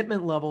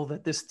commitment level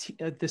that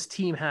this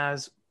team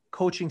has.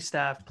 Coaching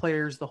staff,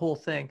 players, the whole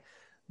thing.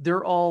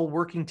 They're all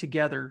working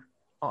together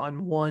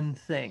on one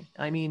thing.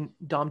 I mean,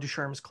 Dom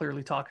Ducharme is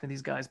clearly talking to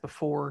these guys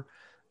before,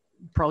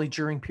 probably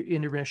during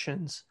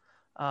intermissions,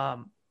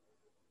 and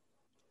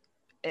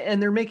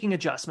they're making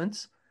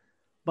adjustments.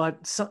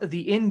 But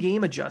the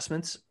in-game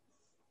adjustments,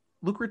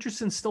 Luke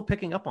Richardson's still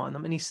picking up on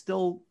them, and he's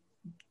still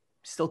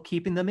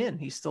keeping them in.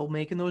 He's still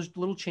making those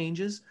little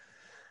changes,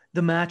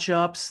 the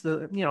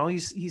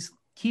matchups. He's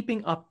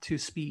keeping up to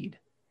speed,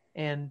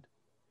 and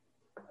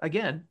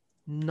again,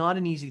 not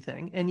an easy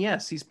thing. And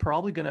yes, he's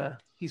probably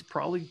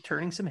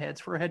turning some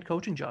heads for a head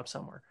coaching job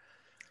somewhere.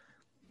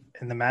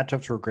 And the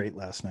matchups were great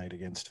last night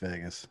against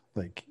Vegas.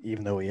 Like,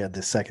 even though he had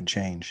this second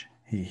change,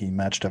 he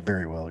matched up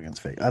very well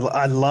against Vegas.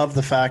 I love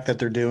the fact that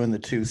they're doing the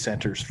 2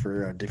 centers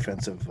for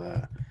defensive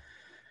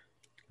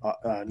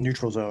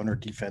neutral zone or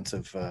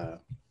defensive.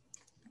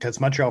 Because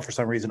Montreal, for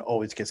some reason,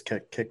 always gets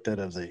kicked out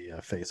of the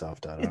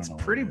face-off dot. It's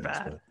pretty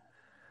bad.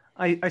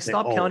 I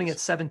stopped counting it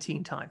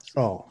 17 times.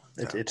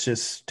 It's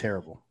just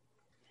terrible.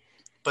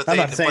 But I'm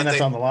not saying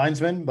that's on the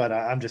linesman, but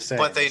I'm just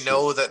saying. But they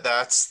know that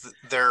that's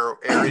their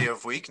area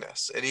of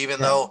weakness. And even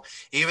though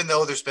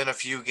there's been a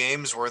few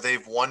games where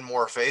they've won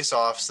more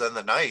faceoffs than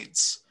the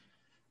Knights,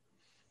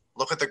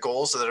 look at the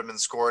goals that have been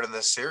scored in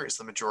this series.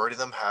 The majority of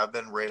them have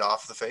been right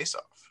off the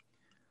faceoff.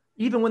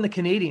 Even when the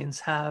Canadians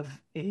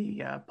have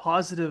a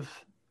positive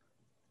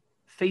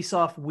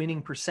faceoff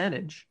winning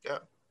percentage,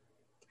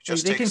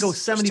 they can go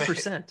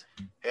 70%.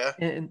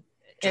 And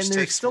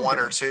they're still one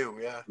or two.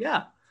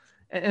 Yeah.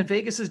 And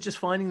Vegas is just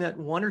finding that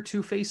one or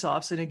two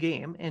face-offs in a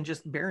game and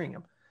just burying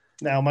them.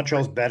 Now,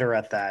 Montreal's better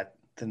at that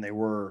than they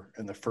were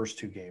in the first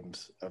two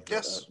games.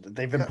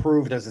 They've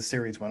improved as the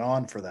series went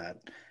on for that.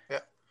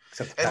 Yeah.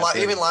 And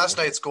even last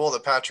night's goal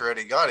that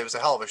Pacioretty got, it was a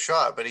hell of a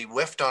shot, but he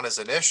whiffed on his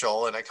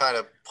initial, and it kind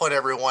of put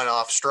everyone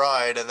off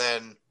stride, and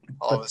then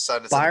all of a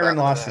sudden Byron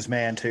lost his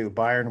man, too.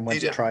 Byron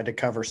tried to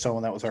cover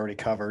someone that was already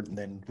covered and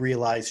then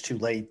realized too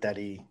late that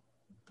he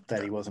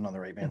wasn't on the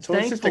right man. And so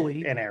it's just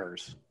an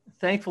errors.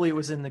 Thankfully, it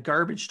was in the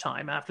garbage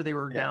time after they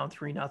were down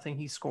 3-0.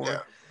 He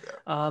scored.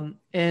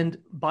 And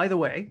by the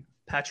way,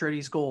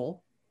 Pacioretty's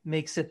goal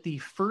makes it the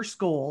first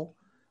goal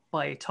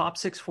by a top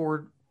six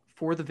forward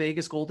for the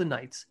Vegas Golden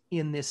Knights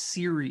in this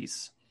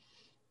series.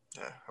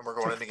 Yeah, and we're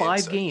going into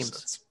 5 games.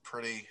 That's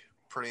pretty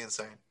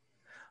insane.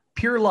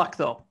 Pure luck,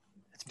 though.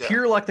 It's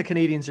pure luck the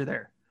Canadians are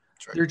there.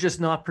 Right. They're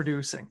just not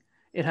producing.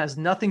 It has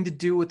nothing to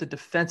do with the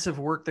defensive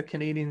work the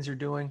Canadians are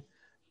doing.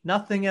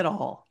 Nothing at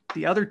all.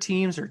 The other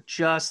teams are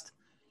just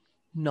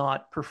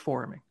not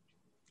performing.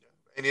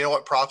 And you know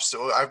what? Props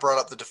to, I brought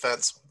up the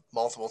defense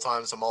multiple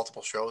times on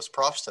multiple shows.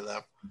 Props to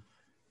them.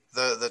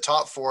 The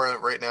top 4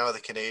 right now, the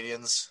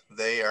Canadians,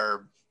 they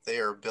are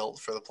built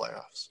for the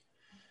playoffs.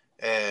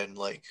 And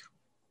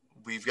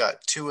we've got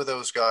 2 of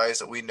those guys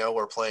that we know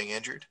are playing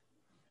injured.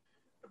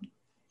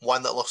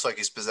 One that looks like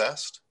he's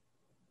possessed.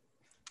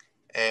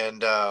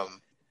 And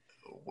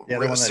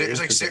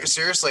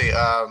seriously,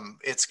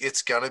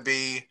 it's gonna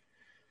be,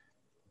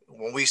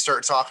 when we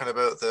start talking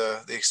about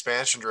the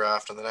expansion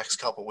draft in the next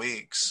couple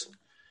weeks,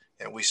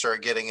 and we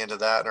start getting into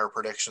that and our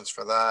predictions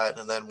for that,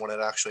 and then when it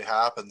actually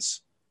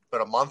happens,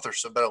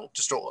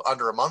 just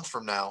under a month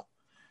from now,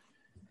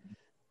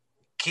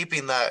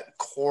 keeping that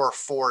core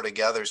 4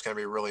 together is going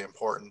to be really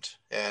important.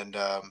 And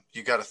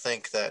you got to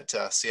think that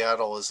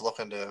Seattle is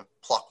looking to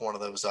pluck one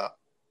of those up.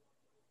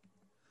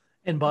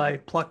 And by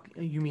pluck,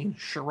 you mean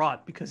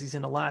Sherratt, because he's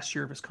in the last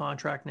year of his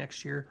contract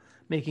next year,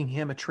 making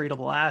him a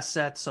tradable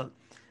asset. So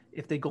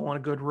if they go on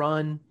a good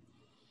run,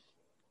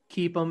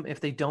 keep him. If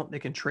they don't, they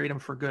can trade him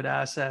for good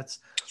assets.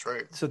 That's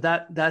right. So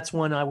that's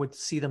one I would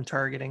see them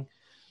targeting.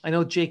 I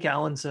know Jake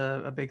Allen's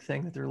a big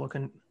thing that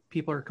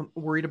people are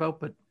worried about,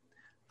 but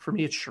for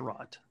me, it's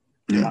Sherratt.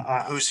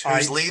 Who's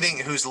leading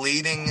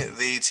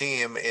the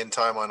team in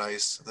time on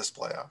ice this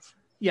playoff?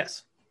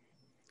 Yes.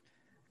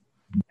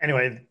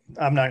 Anyway,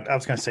 I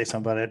was going to say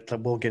something about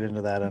it. We'll get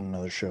into that on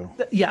another show.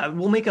 Yeah,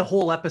 we'll make a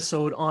whole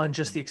episode on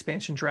just the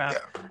expansion draft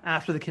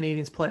after the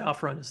Canadians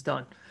playoff run is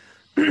done.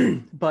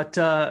 But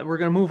we're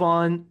going to move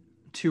on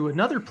to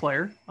another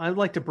player. I'd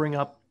like to bring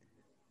up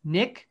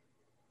Nick,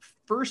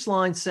 first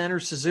line center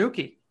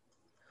Suzuki.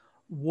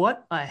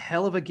 What a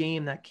hell of a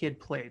game that kid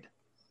played.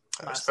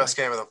 It was best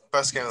game of the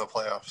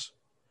playoffs.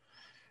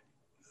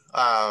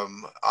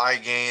 I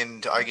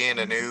gained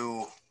a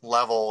new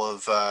level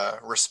of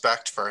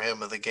respect for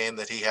him of the game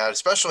that he had,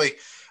 especially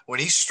when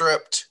he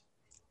stripped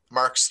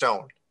Mark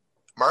Stone.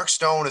 Mark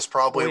Stone is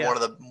probably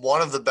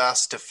one of the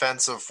best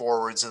defensive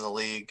forwards in the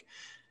league,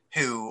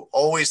 who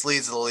always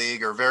leads the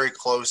league or very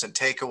close in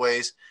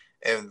takeaways.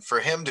 And for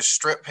him to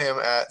strip him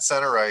at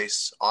center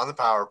ice on the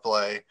power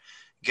play,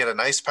 get a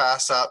nice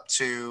pass up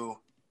to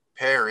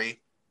Perry,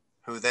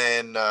 who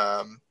then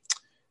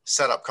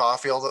set up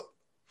Caulfield,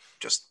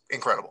 just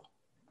incredible.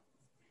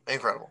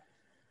 Incredible.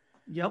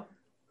 Yep.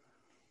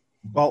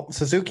 Well,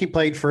 Suzuki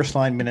played first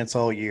line minutes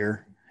all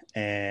year,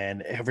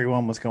 and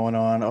everyone was going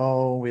on,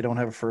 oh, we don't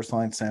have a first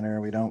line center.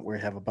 We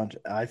have a bunch.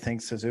 I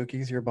think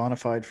Suzuki's your bona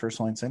fide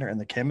first line center,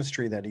 and the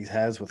chemistry that he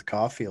has with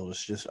Caulfield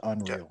is just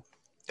unreal.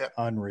 Yeah.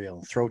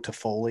 Unreal. Throw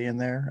Toffoli in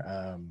there,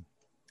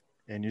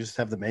 and you just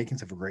have the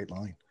makings of a great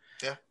line.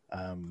 Yeah.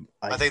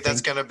 I think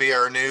that's going to be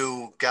our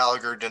new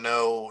Gallagher,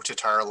 Deneau,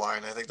 Tatar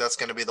line. I think that's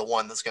going to be the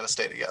one that's going to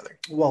stay together.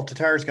 Well,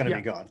 Tatar's going to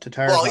be gone.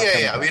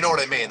 You know what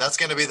I mean. That's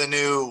going to be the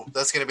new.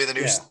 That's going to be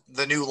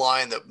the new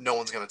line that no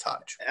one's going to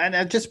touch. And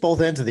at just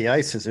both ends of the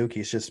ice,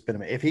 Suzuki's just been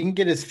amazing. If he can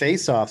get his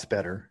face-offs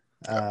better,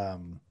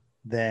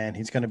 then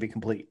he's going to be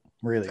complete.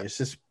 Really, it's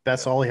just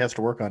that's all he has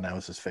to work on now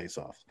is his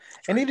face-offs.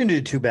 And he didn't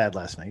do too bad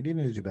last night. He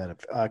didn't do too bad.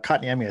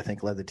 Kotkaniemi, I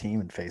think, led the team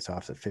in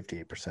face-offs at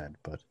 58%.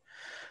 But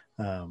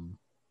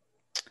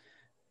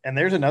and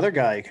there's another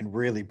guy who can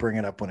really bring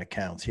it up when it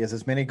counts. He has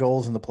as many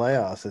goals in the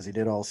playoffs as he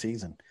did all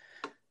season.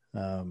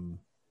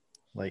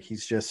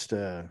 He's just,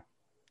 I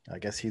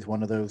guess he's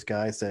one of those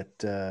guys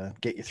that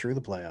get you through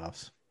the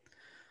playoffs.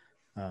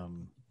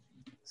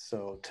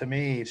 So to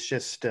me, it's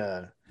just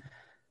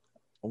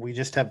we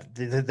just have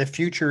the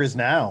future is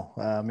now.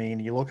 I mean,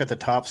 you look at the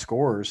top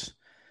scorers.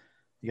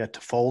 You got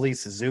Toffoli,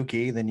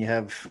 Suzuki, then you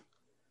have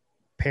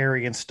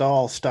Perry and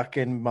Stahl stuck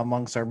in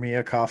amongst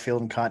Armia,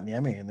 Caulfield, and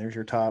Kotkaniemi, and there's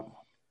your top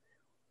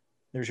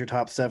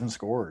 7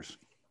 scorers.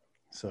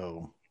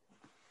 So,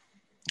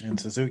 and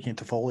Suzuki and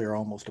Toffoli are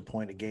almost a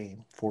point a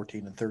game,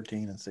 14 and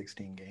 13 and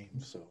 16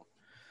 games. So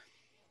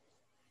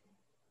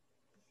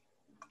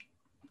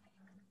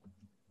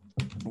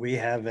we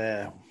have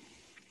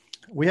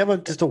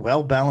just a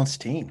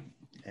well-balanced team.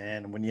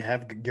 And when you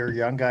have your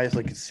young guys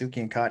like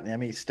Suzuki and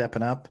Kotkaniemi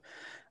stepping up,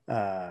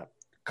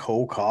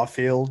 Cole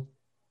Caulfield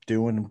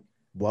doing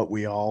what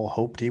we all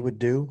hoped he would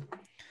do.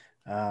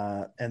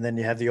 And then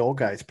you have the old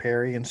guys,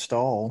 Perry and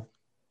Stahl,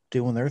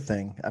 doing their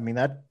thing. I mean,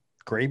 that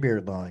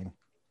graybeard line,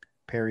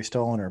 Perry,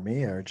 Stahl, and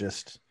Armia are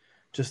just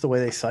the way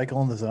they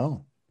cycle in the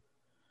zone.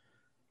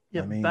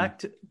 Yeah, I mean,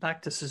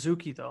 back to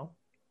Suzuki though.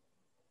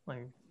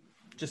 Like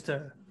just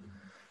to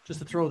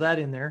throw that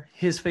in there,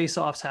 his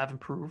face-offs have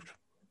improved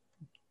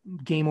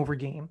game over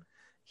game.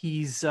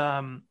 He's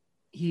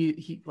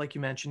he like you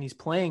mentioned, he's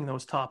playing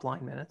those top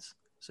line minutes.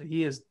 So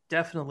he is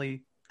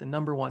definitely the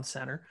number one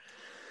center.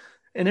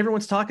 And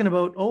everyone's talking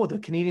about, the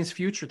Canadiens'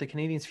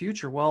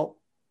 future. Well,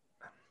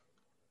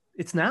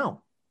 it's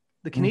now.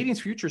 The Canadiens'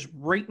 future is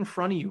right in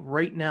front of you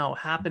right now,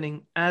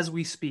 happening as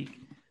we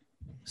speak.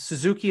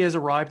 Suzuki has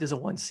arrived as a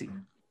 1C.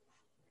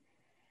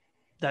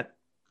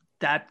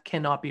 That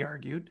cannot be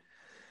argued.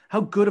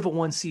 How good of a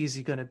 1C is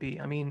he going to be?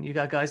 I mean, you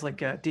got guys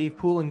like Dave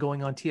Poulin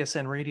going on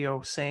TSN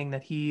radio saying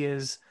that he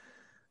is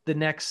the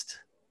next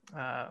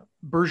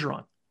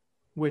Bergeron,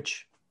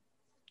 which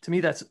to me,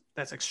 that's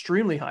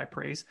extremely high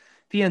praise.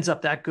 If he ends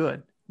up that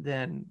good,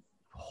 then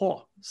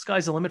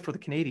sky's the limit for the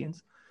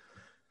Canadiens.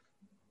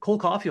 Cole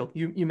Caulfield,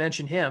 you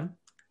mentioned him.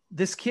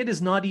 This kid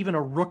is not even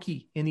a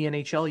rookie in the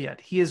NHL yet.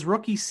 His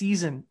rookie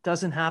season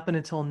doesn't happen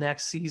until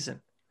next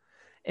season.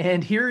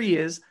 And here he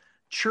is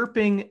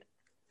chirping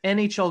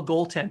NHL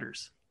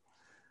goaltenders.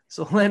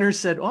 So Leonard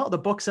said, the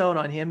book's out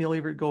on him. He'll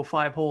either go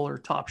 5-hole or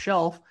top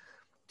shelf,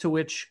 to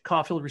which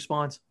Caulfield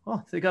responds,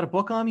 they got a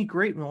book on me?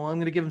 Great. Well, I'm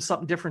going to give him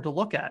something different to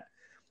look at.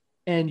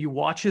 And you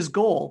watch his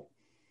goal,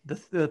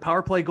 the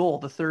power play goal,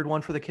 the third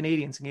one for the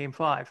Canadiens in Game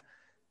 5.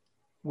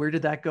 Where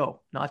did that go?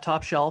 Not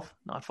top shelf,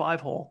 not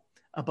 5-hole,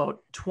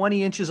 about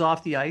 20 inches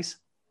off the ice,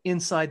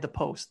 inside the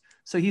post.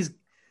 So he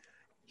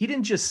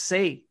didn't just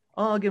say,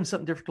 I'll give him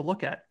something different to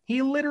look at.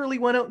 He literally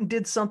went out and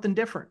did something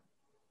different.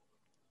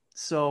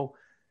 So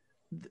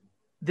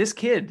this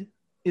kid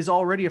is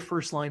already a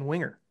first-line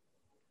winger.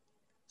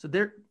 So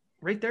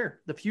right there,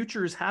 the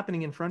future is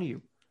happening in front of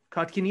you.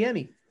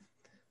 Kotkaniemi,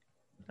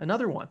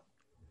 another one.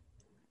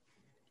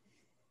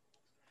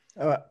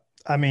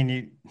 I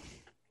mean,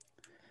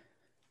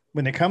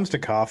 when it comes to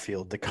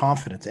Caulfield, the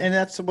confidence, and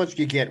that's what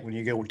you get when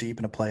you go deep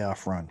in a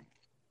playoff run.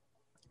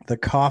 The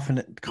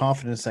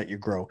confidence that you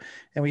grow.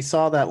 And we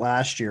saw that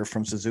last year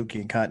from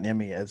Suzuki and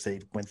Kotkaniemi as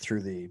they went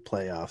through the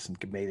playoffs and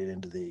made it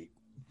into the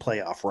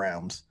playoff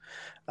rounds.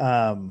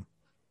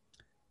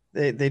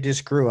 They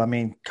just grew. I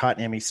mean,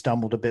 Kotkaniemi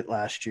stumbled a bit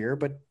last year,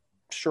 but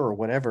sure,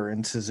 whatever.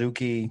 And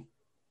Suzuki,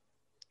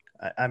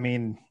 I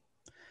mean,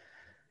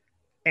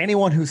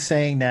 anyone who's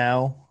saying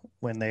now,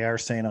 when they are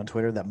saying on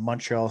Twitter that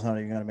Montreal's not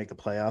even going to make the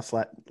playoffs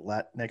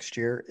next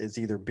year, is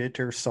either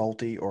bitter,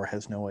 salty, or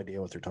has no idea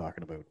what they're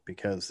talking about,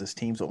 because this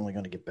team's only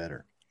going to get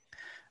better.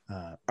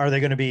 Are they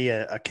going to be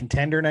a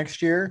contender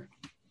next year?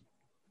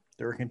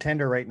 They're a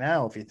contender right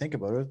now. If you think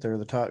about it, they're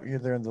the top.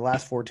 They're in the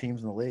last 4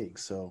 teams in the league.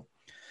 So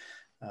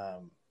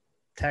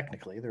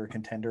technically, they're a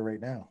contender right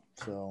now.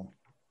 So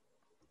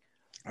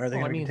are they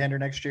going to be a contender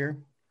next year?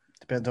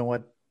 Depends on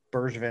what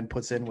Bergevin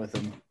puts in with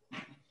them,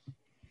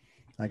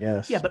 I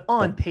guess. Yeah, but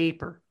on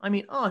paper,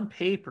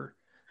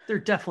 they're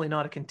definitely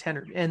not a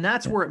contender. And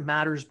that's where it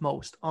matters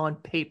most, on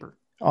paper.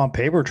 On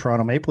paper,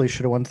 Toronto Maple Leafs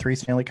should have won 3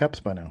 Stanley Cups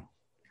by now.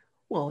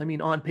 Well, I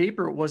mean, on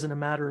paper, it wasn't a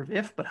matter of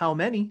if, but how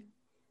many?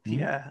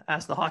 Yeah,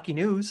 ask the Hockey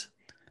News.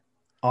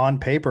 On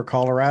paper,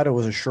 Colorado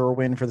was a sure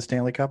win for the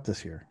Stanley Cup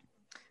this year.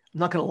 I'm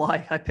not going to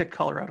lie. I picked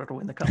Colorado to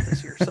win the Cup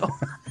this year. So,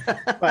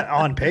 but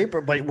on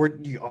paper,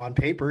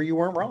 you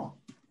weren't wrong.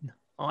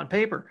 On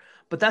paper.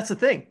 But that's the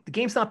thing. The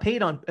game's not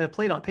played on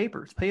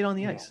paper. It's played on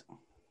the ice.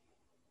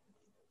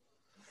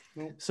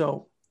 No.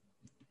 So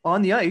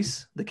on the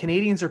ice, the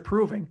Canadiens are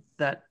proving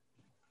that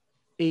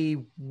a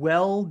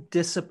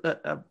well-organized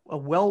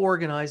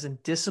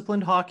and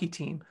disciplined hockey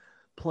team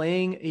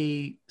playing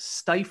a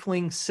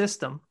stifling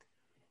system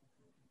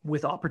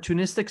with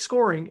opportunistic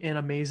scoring and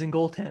amazing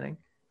goaltending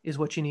is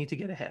what you need to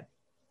get ahead.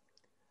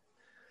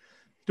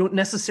 Don't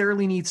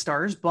necessarily need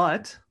stars,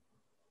 but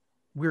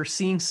we're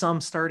seeing some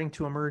starting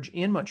to emerge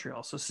in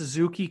Montreal. So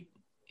Suzuki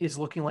is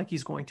looking like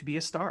he's going to be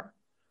a star.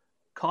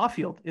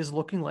 Caulfield is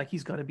looking like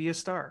he's going to be a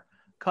star.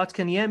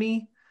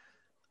 Kotkaniemi,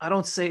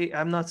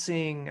 I'm not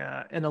saying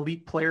an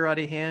elite player out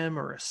of him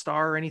or a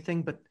star or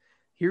anything, but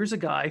here's a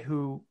guy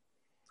who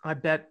I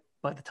bet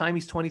by the time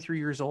he's 23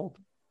 years old,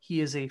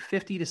 he is a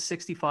 50 to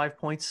 65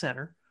 point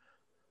center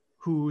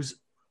whose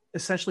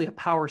essentially a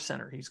power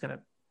center. He's going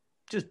to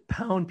just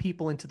pound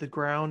people into the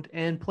ground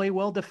and play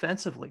well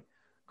defensively,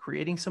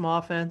 creating some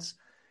offense,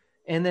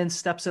 and then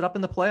steps it up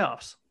in the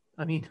playoffs.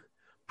 I mean,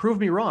 prove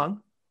me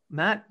wrong.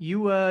 Matt,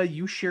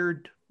 you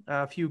shared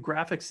a few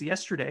graphics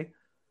yesterday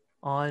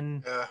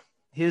on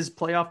his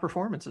playoff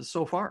performances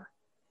so far.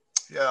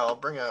 Yeah, I'll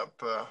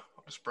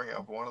just bring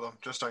up one of them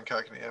just on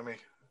Kakaniemi.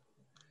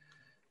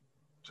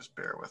 Just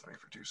bear with me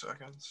for 2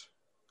 seconds.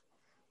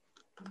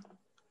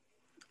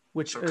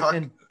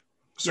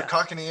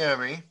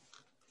 Kakaniemi.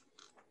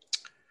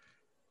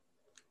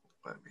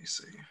 Let me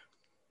see.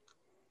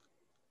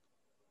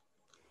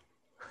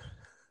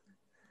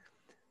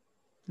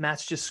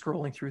 Matt's just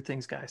scrolling through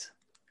things, guys.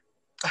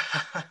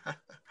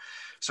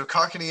 So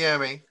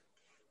Kakaniemi,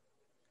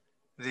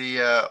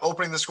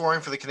 opening the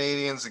scoring for the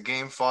Canadiens, the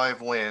Game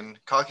 5 win.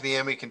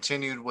 Kakaniemi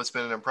continued what's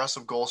been an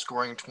impressive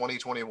goal-scoring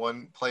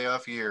 2021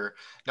 playoff year,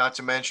 not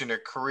to mention a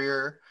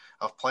career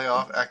of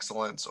playoff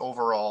excellence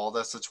overall.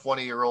 That's the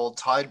 20-year-old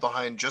tied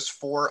behind just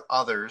 4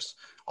 others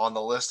on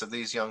the list of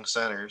these young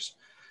centers,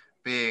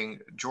 being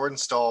Jordan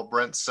Staal,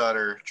 Brent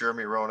Sutter,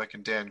 Jeremy Roenick,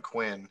 and Dan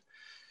Quinn,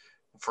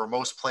 for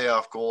most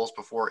playoff goals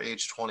before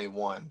age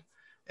 21.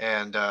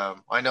 And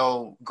I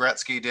know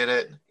Gretzky did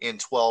it in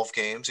 12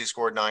 games. He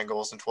scored 9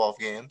 goals in 12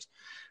 games.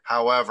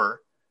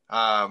 However,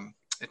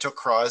 it took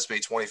Crosby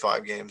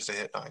 25 games to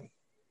hit 9.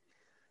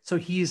 So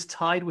he is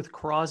tied with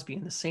Crosby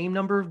in the same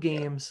number of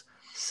games,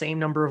 same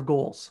number of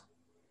goals.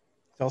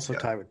 He's also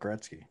tied with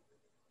Gretzky.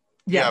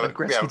 But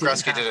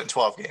Gretzky did it in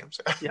 12 games.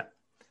 Yeah.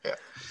 Yeah.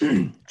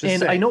 And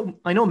saying.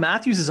 I know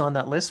Matthews is on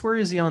that list. Where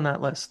is he on that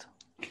list?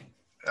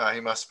 He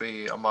must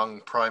be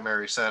among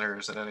primary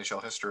centers in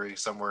NHL history,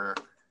 somewhere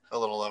a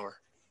little lower.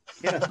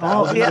 He had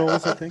 1,000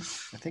 goals, I think.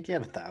 I think he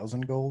had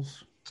 1,000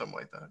 goals. Something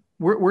like that.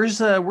 Where's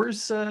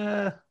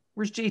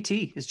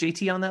JT? Is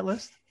JT on that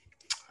list?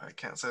 I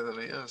can't say that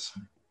he is.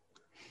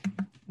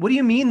 What do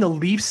you mean the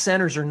Leafs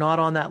centers are not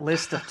on that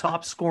list of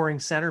top scoring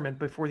centermen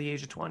before the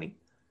age of 20?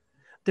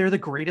 They're the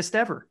greatest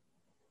ever.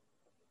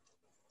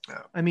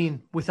 Yeah. I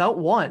mean, without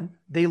one,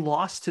 they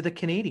lost to the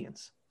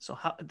Canadiens. So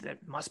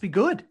that must be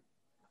good.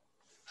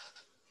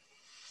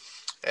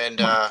 And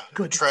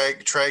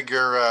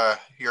Treg,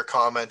 your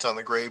comment on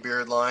the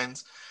Greybeard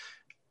lines.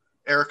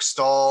 Eric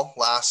Staal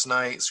last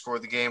night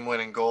scored the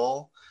game-winning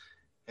goal,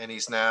 and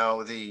he's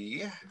now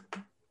the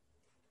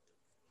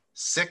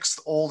 6th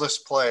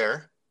oldest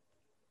player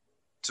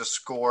to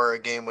score a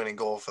game-winning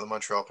goal for the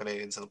Montreal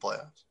Canadiens in the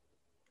playoffs.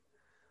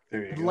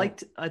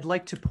 I'd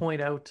like to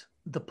point out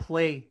the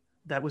play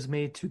that was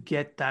made to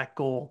get that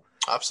goal.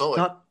 Absolutely.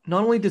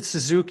 Not only did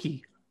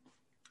Suzuki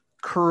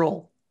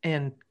curl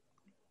and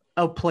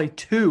outplay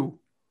 2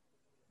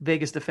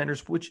 Vegas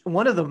defenders, which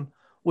one of them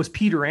was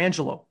Peter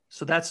Angelo.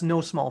 So that's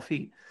no small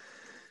feat.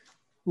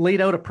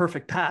 Laid out a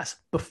perfect pass.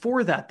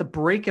 Before that, the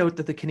breakout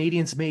that the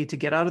Canadiens made to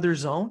get out of their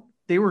zone,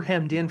 they were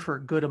hemmed in for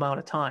a good amount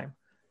of time.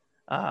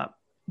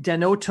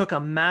 Danault took a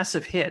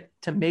massive hit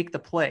to make the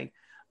play,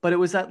 but it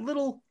was that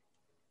little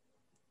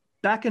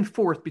back and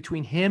forth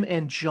between him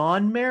and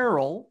John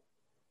Merrill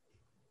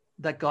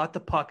that got the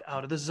puck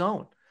out of the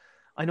zone.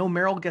 I know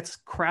Merrill gets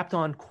crapped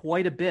on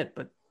quite a bit,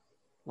 but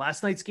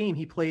last night's game,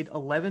 he played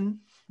 11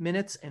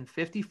 minutes and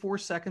 54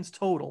 seconds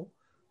total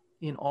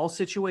in all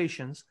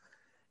situations,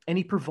 and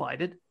he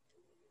provided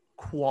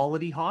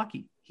quality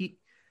hockey.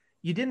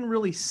 You didn't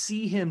really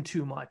see him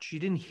too much. You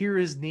didn't hear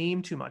his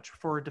name too much.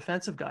 For a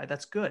defensive guy,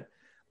 that's good.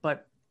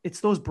 But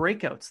it's those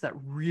breakouts that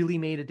really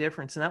made a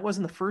difference. And that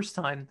wasn't the first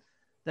time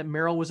that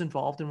Merrill was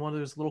involved in one of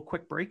those little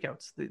quick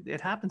breakouts.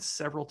 It happened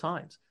several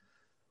times.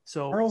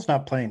 So Merrill's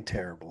not playing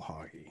terrible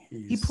hockey.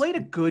 He played a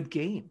good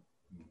game.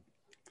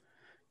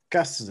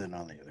 Gustafsson,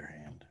 on the other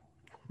hand.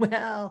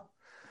 Well,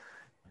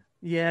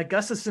 yeah,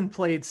 Gustafsson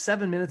played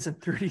 7 minutes and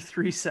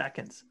 33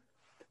 seconds,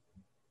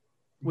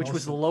 which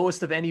was the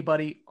lowest of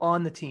anybody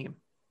on the team.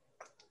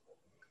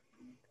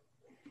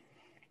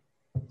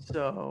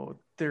 So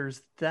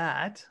there's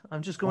that.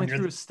 I'm just going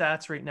through his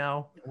stats right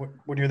now.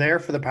 When you're there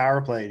for the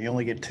power play, you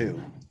only get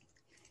 2.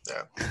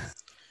 Yeah.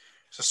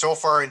 So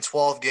far in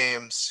 12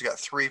 games, he got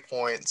 3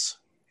 points.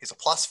 He's a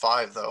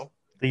 +5, though.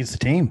 Leads the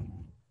team.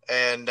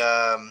 And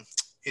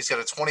he's got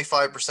a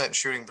 25%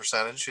 shooting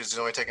percentage. He's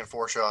only taken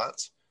 4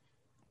 shots.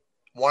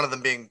 One of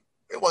them being,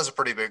 it was a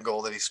pretty big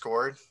goal that he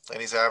scored, and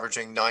he's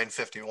averaging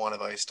 .951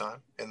 of ice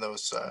time in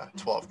those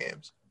 12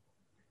 games.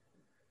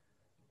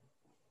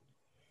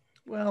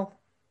 Well,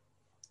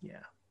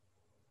 yeah.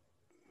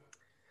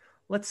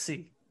 Let's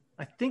see.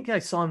 I think I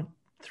saw him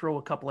throw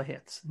a couple of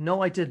hits.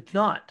 No, I did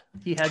not.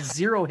 He had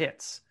 0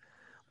 hits.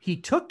 He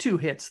took 2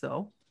 hits,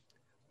 though.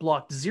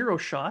 Blocked 0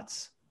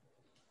 shots.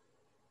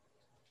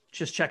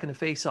 Just checking the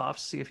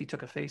face-offs, see if he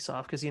took a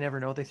face-off, because you never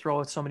know. They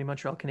throw out so many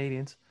Montreal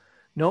Canadiens.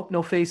 Nope,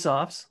 no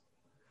face-offs.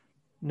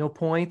 No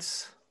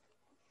points.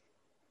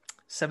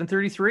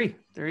 733.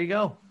 There you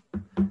go.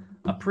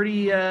 A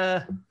pretty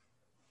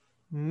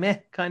meh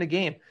kind of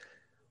game.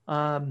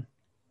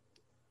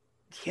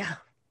 Yeah,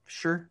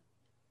 sure.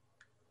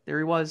 There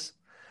he was.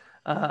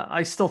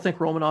 I still think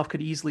Romanov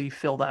could easily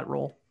fill that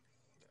role.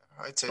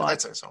 I'd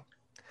say so.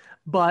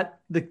 but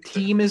the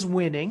team is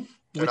winning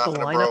with the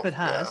lineup it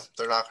has. Yeah,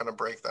 they're not going to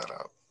break that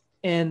up.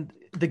 And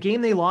the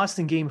game they lost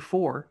in game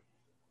 4,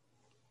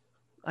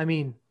 I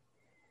mean,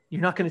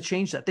 you're not going to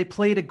change that. They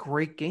played a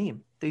great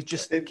game. They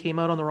just came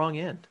out on the wrong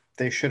end.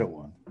 They should have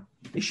won.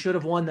 They should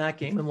have won that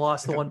game and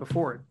lost the one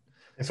before it.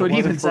 So it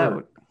evens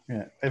out.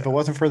 Yeah, if it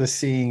wasn't for the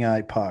seeing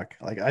eye puck,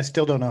 like I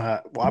still don't know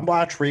how. Well, I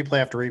watched replay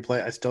after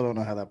replay. I still don't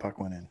know how that puck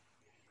went in.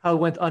 How it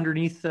went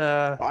underneath.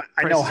 I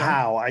know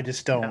how. I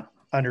just don't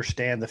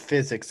understand the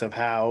physics of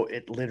how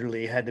it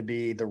literally had to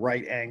be the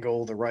right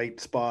angle, the right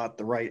spot,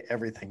 the right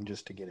everything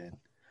just to get in.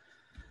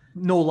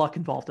 No luck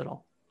involved at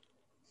all.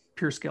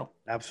 Pure skill.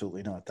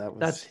 Absolutely not.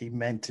 He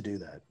meant to do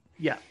that.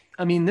 Yeah,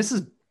 I mean this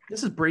is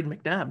Braden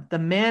McNabb. The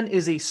man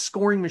is a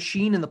scoring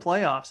machine in the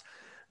playoffs.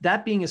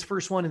 That being his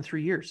first one in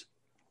 3 years.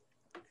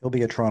 He'll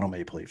be a Toronto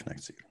Maple Leaf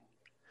next year.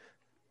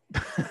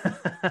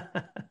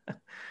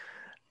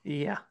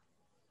 Yeah.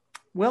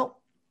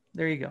 Well,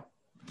 there you go.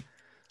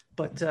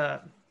 But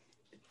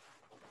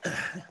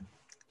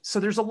so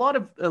there's a lot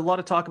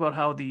of talk about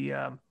how the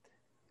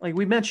like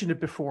we mentioned it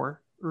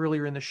before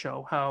earlier in the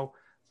show, how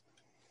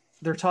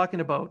they're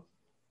talking about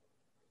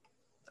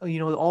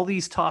all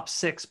these top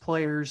 6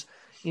 players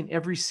in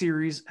every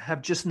series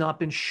have just not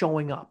been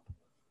showing up.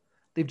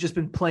 They've just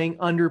been playing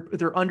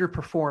they're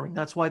underperforming.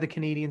 That's why the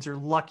Canadians are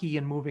lucky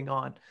and moving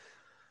on.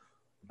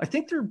 I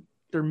think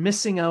they're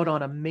missing out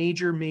on a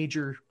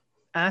major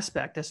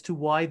aspect as to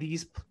why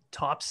these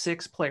top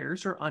 6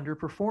 players are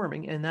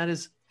underperforming, and that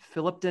is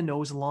Philip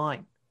Deneau's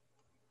line.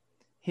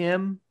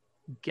 Him,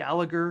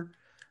 Gallagher,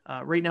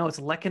 right now it's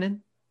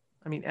Lehkonen.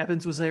 I mean,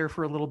 Evans was there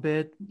for a little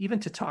bit, even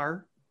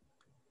Tatar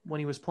when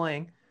he was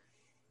playing.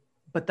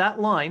 But that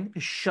line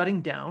is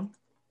shutting down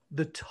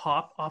the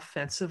top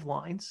offensive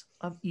lines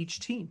of each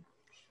team.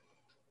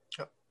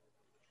 Yep.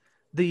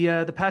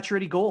 The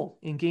Pacioretty goal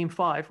in Game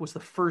 5 was the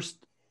first,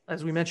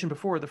 as we mentioned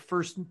before, the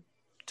first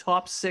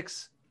top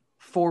 6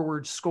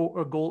 forward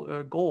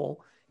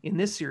goal in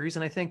this series,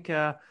 and I think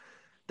the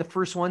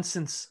first one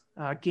since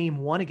Game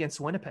 1 against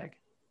Winnipeg.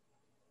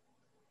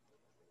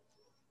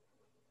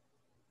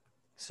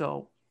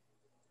 So,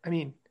 I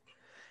mean,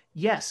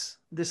 yes,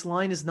 this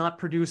line is not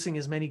producing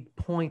as many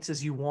points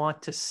as you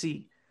want to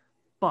see,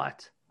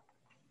 but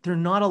they're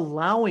not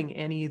allowing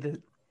any of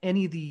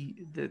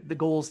the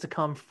goals to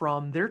come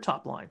from their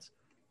top lines.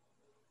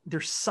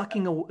 They're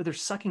sucking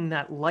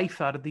that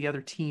life out of the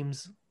other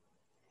team's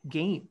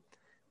game,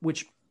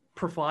 which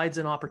provides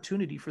an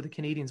opportunity for the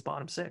Canadians'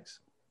 bottom 6.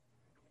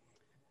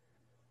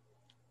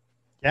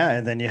 Yeah,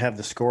 and then you have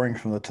the scoring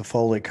from the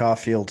Toffoli,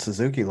 Caulfield,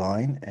 Suzuki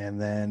line,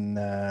 and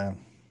then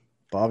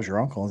Bob's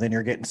your uncle, and then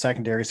you're getting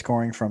secondary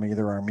scoring from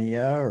either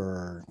Armia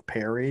or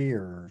Perry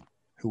or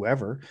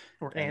whoever,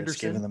 or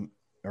Anderson.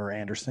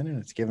 Anderson,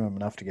 and it's giving them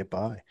enough to get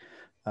by.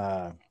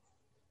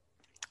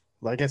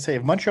 Like I say,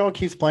 if Montreal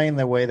keeps playing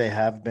the way they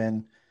have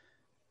been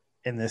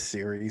in this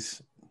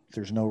series,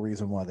 there's no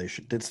reason why they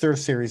should. It's their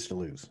series to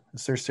lose.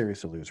 It's their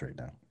series to lose right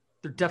now.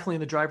 They're definitely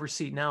in the driver's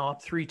seat now,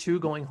 up 3-2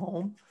 going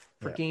home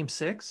for Game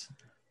 6.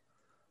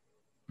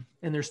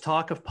 And there's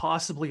talk of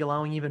possibly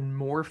allowing even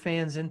more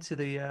fans into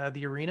the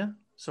arena.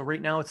 So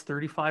right now it's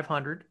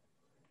 3,500,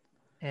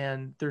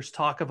 and there's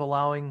talk of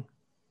allowing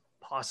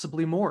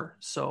possibly more.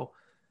 So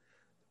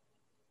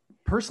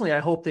personally, I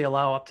hope they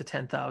allow up to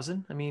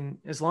 10,000. I mean,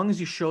 as long as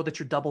you show that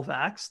you're double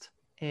vaxxed,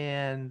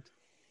 and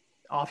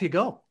off you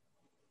go.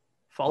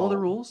 Follow the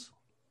rules.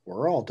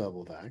 We're all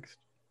double vaxxed.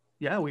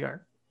 Yeah, we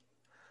are.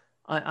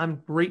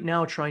 I'm right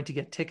now trying to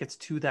get tickets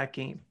to that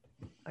game.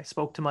 I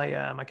spoke to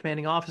my my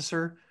commanding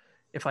officer.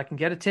 If I can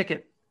get a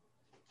ticket,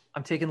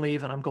 I'm taking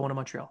leave and I'm going to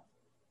Montreal.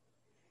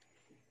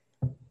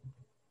 So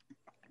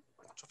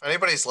if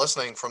anybody's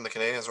listening from the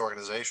Canadians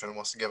organization and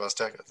wants to give us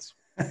tickets,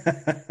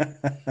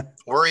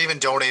 we're even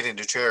donating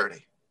to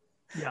charity.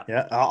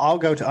 Yeah. I'll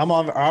go to. I'm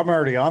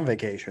already on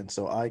vacation,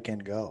 so I can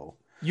go.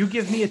 You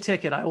give me a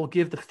ticket, I will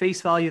give the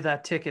face value of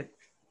that ticket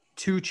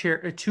to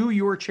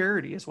your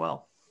charity as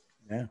well.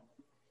 Yeah.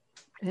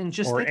 And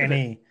just or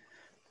any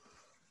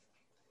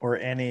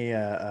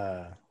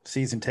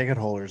season ticket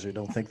holders who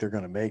don't think they're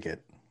going to make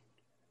it.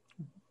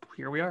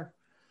 Here we are.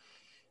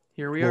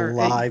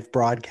 Live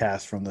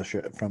broadcast from the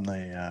show, from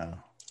the.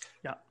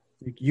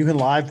 You can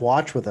live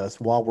watch with us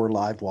while we're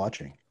live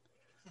watching.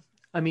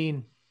 I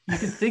mean, you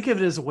can think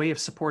of it as a way of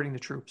supporting the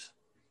troops.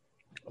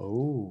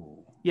 Oh.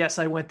 Yes,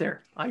 I went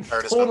there. I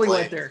totally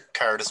went there.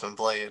 Card has been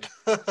played.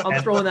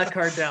 I'm throwing that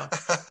card down.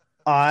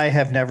 I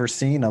have never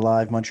seen a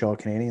live Montreal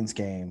Canadiens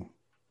game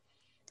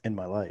in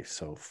my life.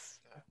 So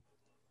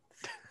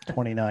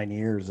 29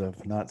 years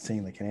of not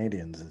seeing the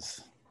Canadiens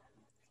is.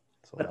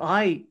 But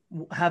I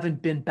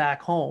haven't been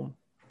back home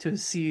to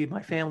see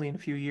my family in a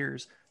few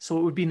years. So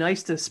it would be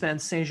nice to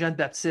spend Saint Jean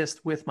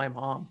Baptiste with my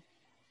mom.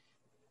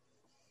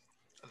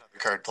 Another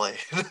card play.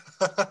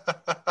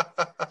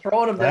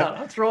 Throwing them down.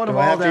 I'm throwing them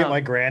all down. Do I have to get my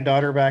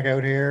granddaughter back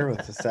out here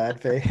with a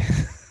sad face?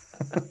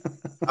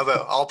 How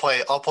about I'll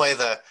play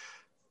the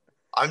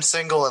I'm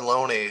single and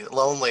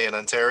lonely in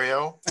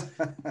Ontario.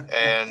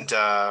 And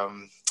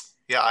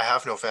I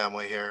have no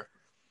family here.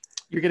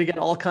 You're going to get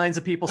all kinds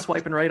of people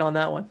swiping right on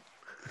that one.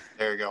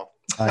 There you go.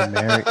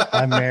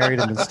 I'm married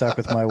and been stuck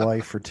with my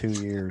wife for 2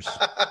 years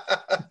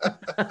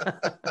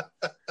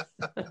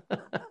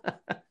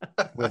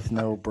with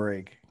no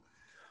break.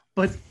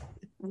 But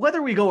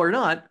whether we go or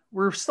not,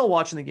 we're still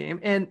watching the game.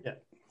 And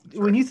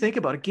when you think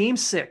about it, Game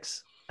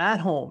 6 at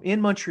home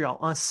in Montreal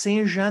on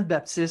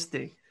Saint-Jean-Baptiste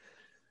Day,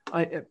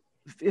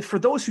 for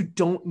those who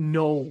don't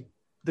know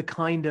the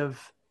kind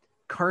of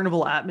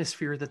carnival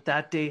atmosphere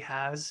that day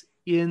has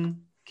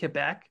in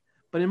Quebec,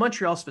 but in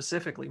Montreal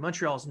specifically,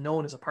 Montreal is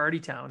known as a party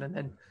town. And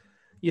then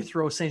you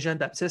throw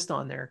Saint-Jean-Baptiste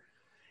on there.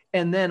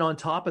 And then on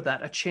top of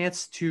that, a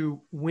chance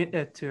to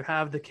win, to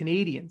have the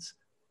Canadians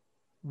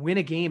win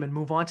a game and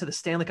move on to the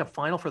Stanley Cup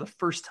final for the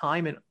first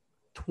time in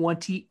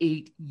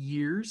 28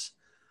 years.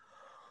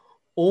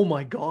 Oh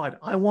my God.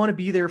 I want to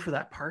be there for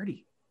that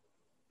party.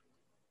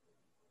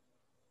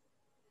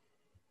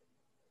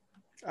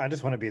 I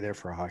just want to be there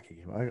for a hockey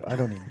game. I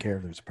don't even care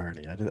if there's a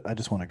party. I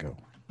just want to go.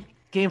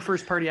 Game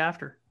first, party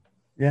after.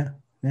 Yeah.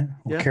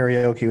 We'll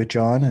karaoke with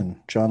John and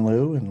John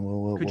Lou, and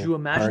we'll. Could you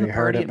imagine the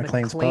party at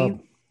McLean's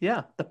pub?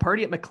 Yeah, the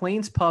party at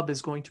McLean's pub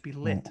is going to be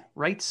lit,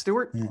 right,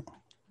 Stuart?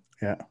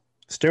 Yeah.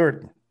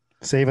 Stuart,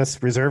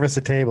 reserve us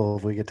a table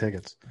if we get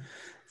tickets.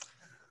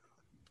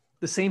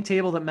 The same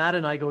table that Matt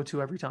and I go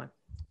to every time.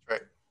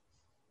 Right.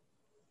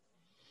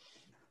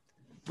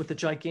 With the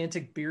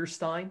gigantic beer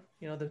stein,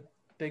 the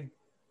big.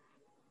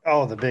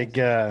 Oh, the big,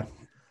 yeah.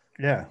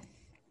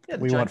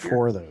 We want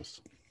 4 of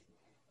those.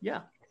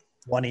 Yeah.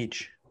 1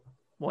 each.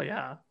 Well,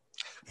 yeah.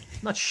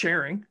 Not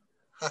sharing.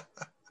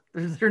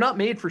 They're not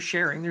made for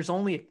sharing. There's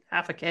only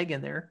half a keg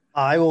in there.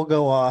 I will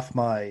go off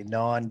my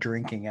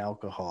non-drinking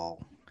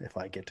alcohol if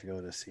I get to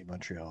go to see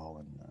Montreal.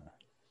 And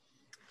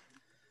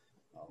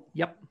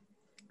Yep.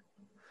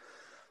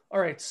 All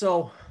right.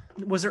 So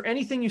was there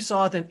anything you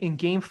saw in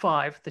Game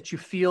 5 that you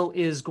feel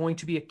is going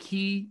to be a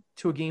key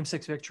to a Game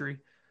 6 victory?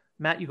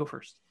 Matt, you go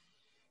first.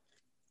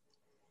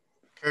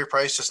 Carey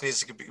Price just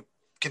needs to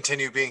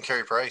continue being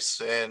Carey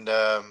Price. And,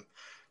 the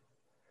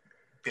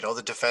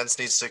defense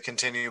needs to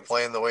continue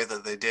playing the way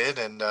that they did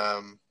and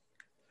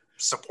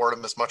support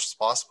them as much as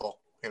possible.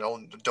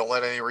 Don't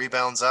let any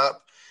rebounds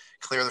up,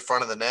 clear the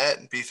front of the net,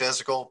 and be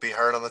physical, be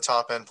hard on the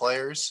top end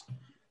players.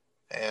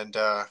 And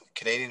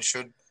Canadians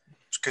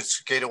could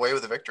skate away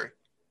with a victory.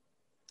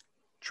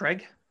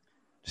 Treg?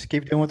 Just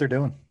keep doing what they're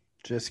doing.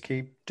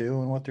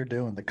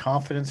 The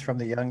confidence from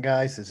the young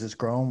guys has just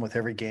grown with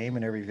every game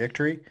and every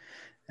victory.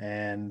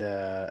 And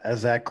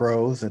as that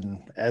grows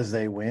and as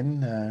they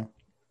win,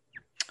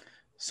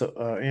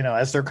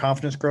 as their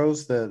confidence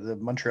grows, the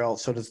Montreal,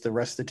 so does the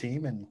rest of the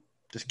team, and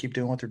just keep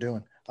doing what they're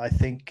doing. I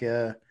think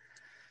I'm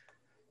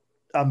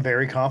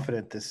very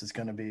confident this is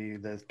going to be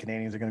the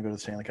Canadians are going to go to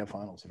the Stanley Cup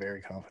Finals.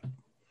 Very confident.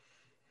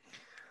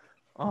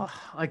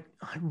 I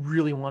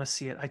really want to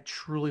see it. I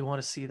truly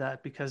want to see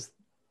that because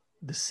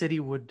the city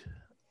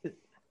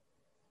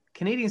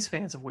Canadians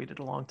fans have waited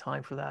a long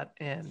time for that,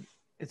 and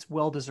it's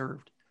well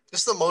deserved. This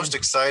is the most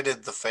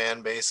excited the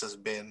fan base has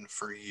been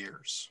for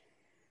years.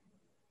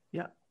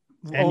 Yeah.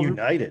 And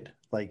united.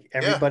 Like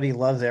everybody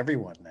loves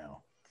everyone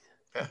now.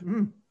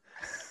 Yeah.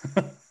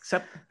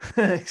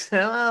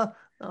 Except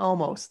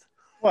almost.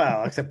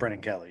 Well, except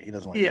Brendan Kelly. He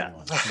doesn't like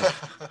anyone.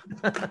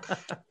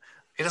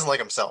 He doesn't like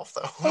himself,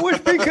 though. I wish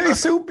if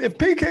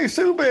PK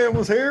Subban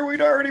was here,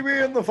 we'd already be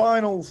in the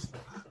finals.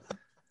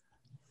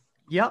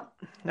 Yep.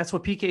 That's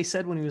what PK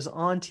said when he was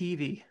on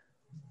TV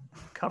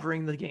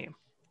covering the game.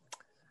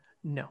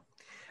 No.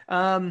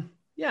 I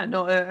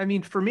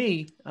mean, for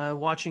me,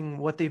 watching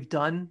what they've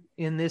done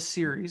in this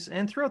series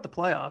and throughout the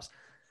playoffs,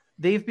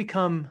 they've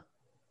become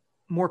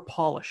more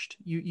polished.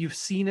 You've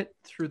seen it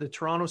through the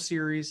Toronto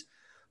series,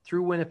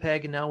 through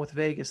Winnipeg, and now with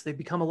Vegas. They've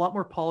become a lot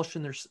more polished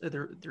in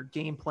their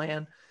game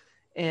plan,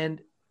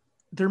 and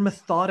they're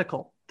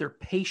methodical. They're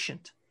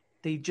patient.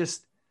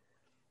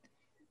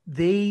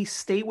 They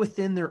stay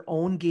within their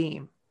own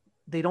game.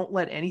 They don't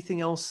let anything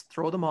else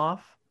throw them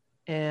off,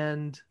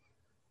 and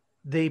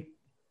they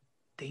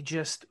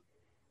just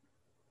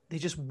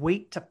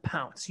wait to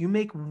pounce. You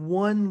make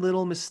one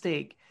little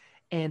mistake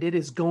and it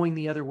is going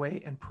the other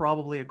way and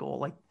probably a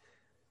goal.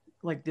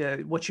 Like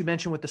what you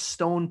mentioned with the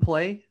Stone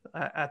play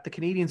at the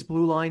Canadians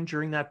blue line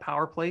during that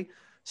power play.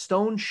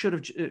 Stone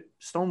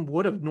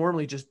would have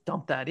normally just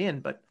dumped that in,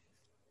 but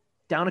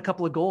down a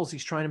couple of goals,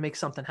 he's trying to make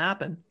something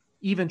happen,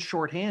 even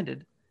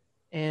shorthanded.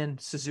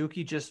 And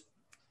Suzuki just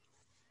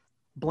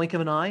blink of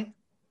an eye,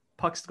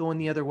 puck's going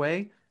the other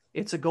way.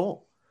 It's a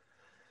goal.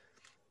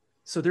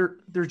 So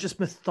they're just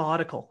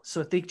methodical.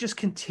 So if they just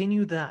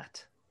continue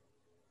that,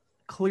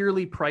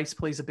 clearly Price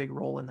plays a big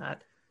role in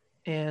that.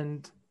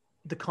 And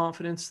the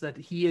confidence that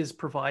he has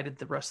provided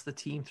the rest of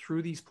the team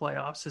through these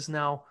playoffs has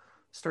now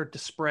started to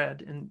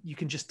spread. And you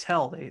can just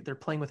tell they're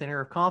playing with an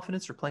air of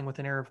confidence. They're playing with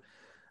an air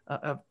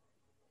of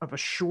a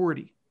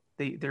surety.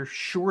 They're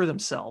sure of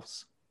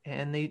themselves,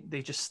 and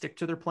they just stick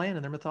to their plan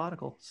and they're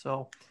methodical.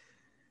 So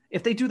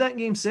if they do that in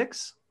Game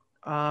 6,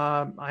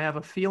 I have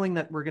a feeling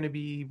that we're going to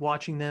be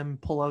watching them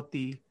pull out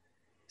the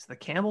Is it the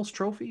Campbell's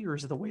Trophy or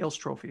is it the Wales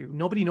Trophy?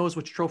 Nobody knows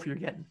which trophy you're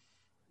getting.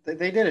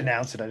 They did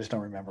announce it. I just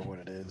don't remember what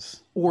it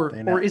is.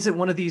 Or is it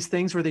one of these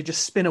things where they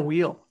just spin a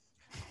wheel?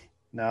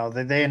 No,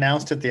 they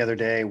announced it the other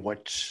day,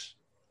 which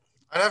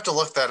I'd have to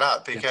look that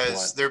up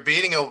because they're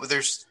beating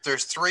there's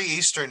 3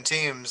 Eastern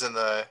teams in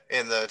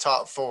the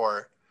top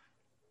 4.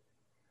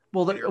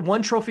 Well,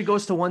 one trophy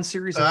goes to one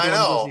series. And I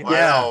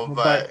know,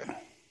 but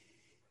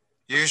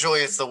usually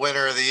it's the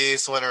winner of the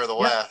East, winner of the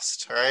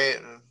West, right?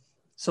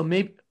 So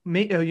maybe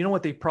you know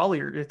what,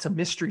 it's a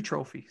mystery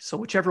trophy. So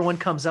whichever one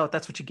comes out,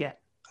 that's what you get.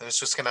 And it's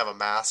just gonna have a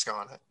mask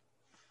on it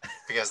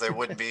because they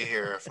wouldn't be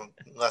here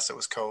unless it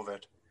was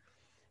COVID.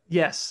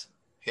 Yes.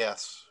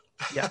 Yes.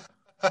 Yeah.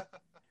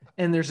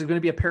 And there's going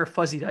to be a pair of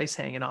fuzzy dice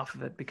hanging off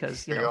of it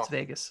because it's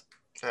Vegas.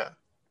 Yeah.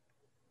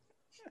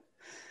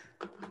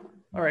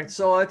 All right,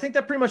 so I think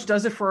that pretty much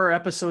does it for our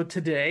episode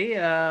today.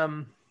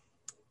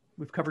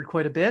 We've covered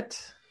quite a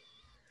bit.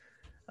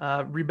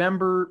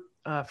 Remember,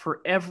 for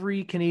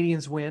every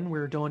Canadiens win,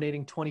 we're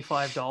donating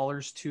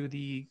 $25 to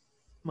the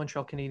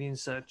Montreal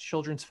Canadiens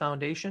Children's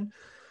Foundation.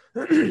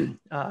 We've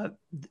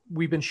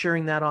been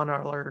sharing that on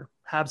our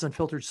Habs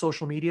Unfiltered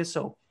social media.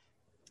 So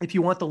if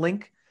you want the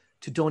link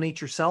to donate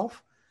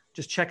yourself,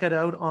 just check it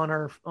out on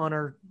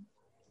our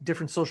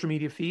different social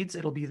media feeds.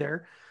 It'll be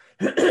there.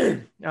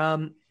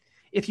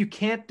 If you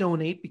can't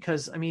donate,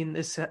 because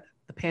the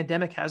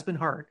pandemic has been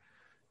hard,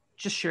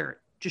 just share it.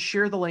 Just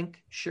share the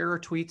link, share our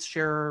tweets,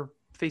 share our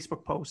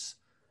Facebook posts,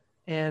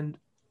 and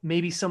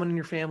maybe someone in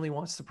your family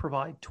wants to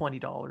provide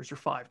 $20 or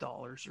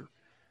 $5, or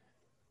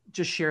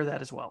just share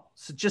that as well.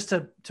 So just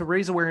to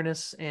raise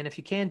awareness. And if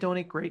you can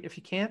donate, great. If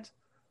you can't,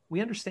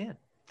 we understand.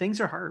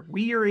 Things are hard.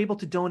 We are able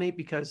to donate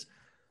because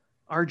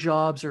our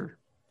jobs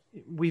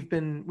we've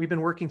been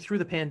working through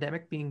the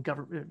pandemic, being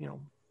government,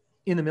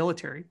 in the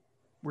military.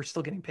 We're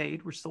still getting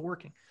paid. We're still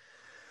working.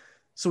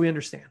 So we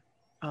understand.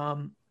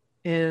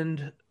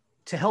 And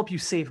to help you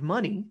save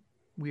money,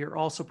 we are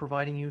also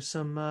providing you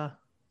some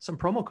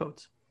promo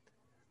codes.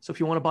 So if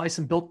you want to buy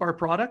some Built Bar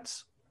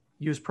products,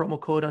 use promo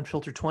code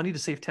Unfiltered20 to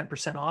save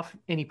 10% off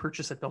any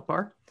purchase at Built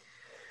Bar.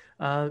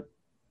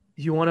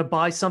 You want to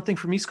buy something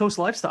from East Coast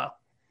Lifestyle.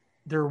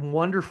 They're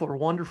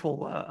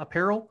wonderful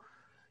apparel.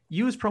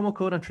 Use promo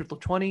code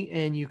Unfiltered20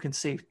 and you can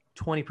save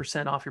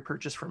 20% off your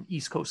purchase from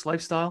East Coast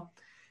Lifestyle.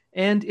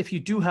 And if you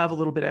do have a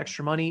little bit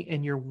extra money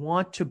and you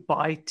want to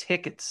buy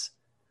tickets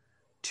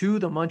to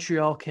the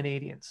Montreal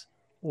Canadiens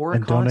or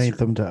and donate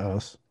them to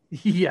us,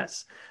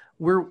 yes,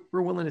 we're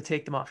willing to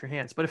take them off your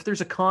hands. But if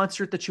there's a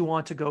concert that you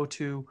want to go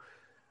to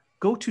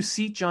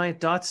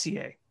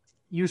seatgiant.ca,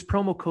 use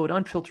promo code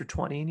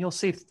Unfiltered20 and you'll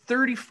save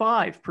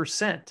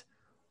 35%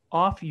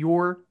 off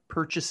your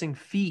purchasing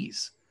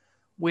fees,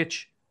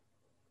 which,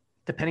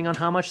 depending on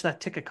how much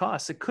that ticket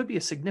costs, it could be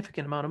a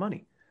significant amount of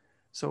money.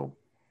 So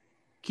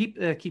keep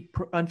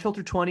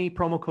Unfiltered20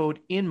 promo code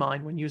in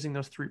mind when using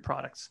those 3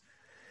 products.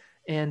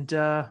 And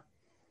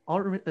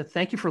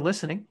thank you for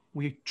listening.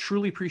 We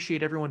truly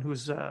appreciate everyone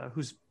who's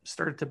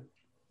started to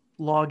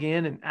log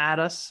in and add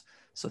us.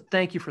 So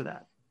thank you for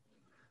that.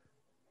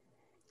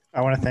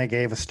 I want to thank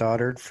Ava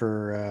Stoddard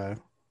for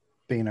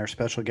being our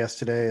special guest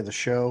today of the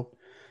show,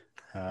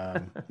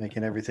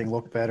 making everything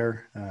look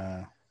better.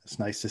 It's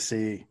nice to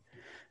see,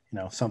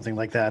 something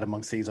like that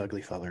amongst these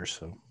ugly fellers.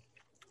 So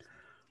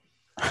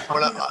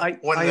I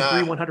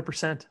agree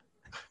 100%.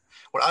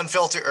 When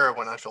Unfiltered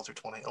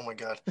 20, oh my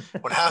God.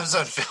 When Habs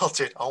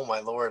Unfiltered, oh my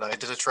Lord, I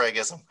did a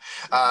Tregism.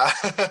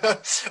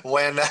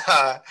 When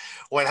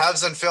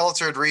Habs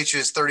Unfiltered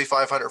reaches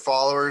 3,500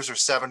 followers, or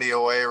 70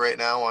 away right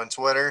now on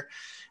Twitter,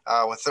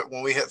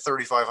 when we hit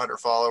 3,500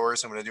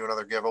 followers, I'm going to do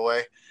another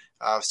giveaway.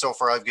 So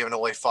far, I've given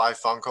away 5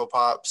 Funko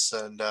Pops,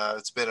 and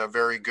it's been a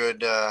very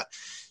good.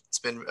 It's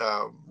been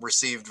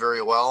received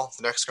very well.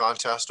 The next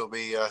contest will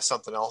be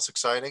something else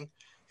exciting.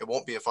 It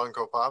won't be a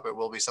Funko Pop. It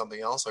will be something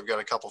else. I've got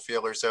a couple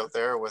feelers out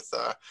there with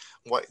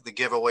what the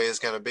giveaway is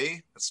going to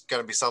be. It's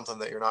going to be something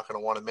that you're not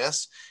going to want to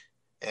miss.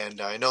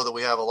 And I know that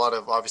we have a lot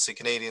of, obviously,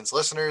 Canadiens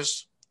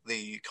listeners.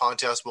 The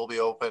contest will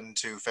be open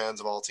to fans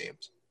of all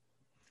teams.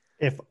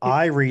 If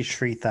I reach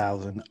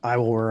 3,000, I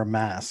will wear a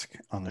mask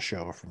on the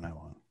show from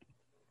now on.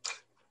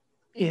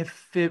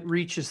 If it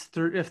reaches,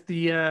 if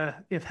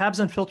Habs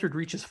Unfiltered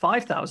reaches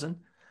 5,000,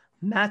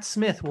 Matt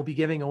Smith will be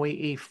giving away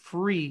a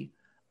free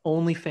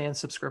OnlyFans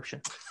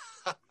subscription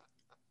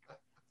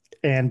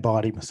and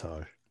body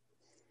massage.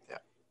 Yeah,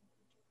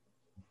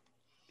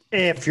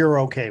 if you're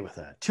okay with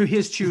that, to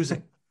his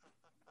choosing.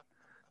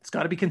 It's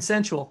got to be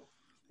consensual.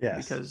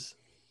 Yes, because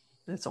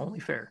it's only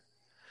fair.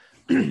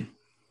 But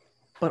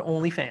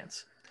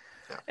OnlyFans.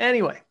 Yeah.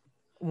 Anyway,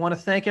 I want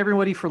to thank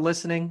everybody for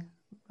listening.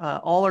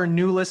 All our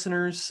new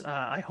listeners,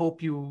 I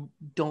hope you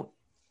don't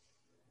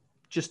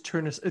just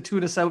tune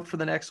us out for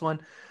the next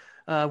one.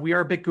 We are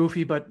a bit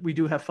goofy, but we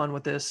do have fun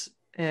with this.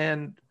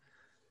 And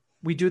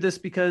we do this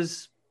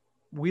because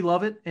we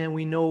love it. And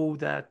we know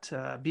that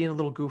being a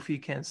little goofy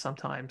can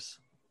sometimes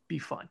be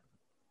fun.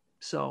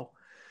 So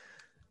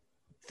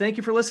thank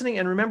you for listening.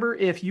 And remember,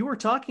 if you are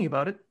talking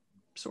about it,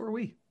 so are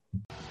we.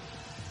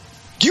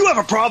 Do you have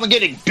a problem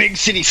getting big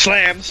city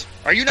slams?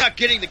 Are you not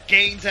getting the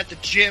gains at the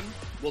gym?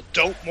 Well,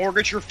 don't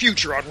mortgage your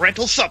future on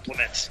rental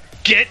supplements.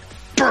 Get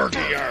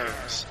Bergie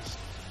Arms.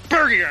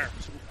 Bergie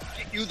Arms will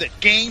get you the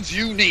gains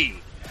you need.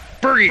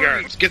 Bergie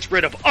Arms gets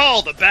rid of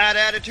all the bad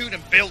attitude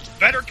and builds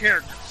better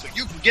character so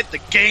you can get the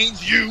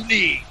gains you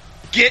need.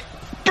 Get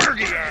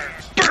Bergie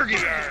Arms.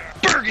 Bergie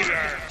Arms. Bergie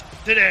Arms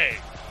today.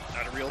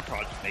 Not a real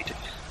product, mate.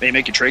 May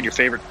make you trade your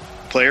favorite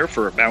player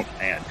for a mountain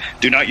man.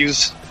 Do not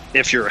use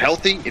if you're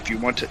healthy. If you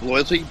want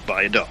loyalty,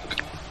 buy a dog.